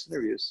on various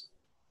interviews.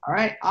 All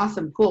right,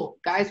 awesome, cool.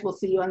 Guys, we'll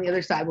see you on the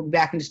other side. We'll be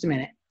back in just a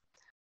minute.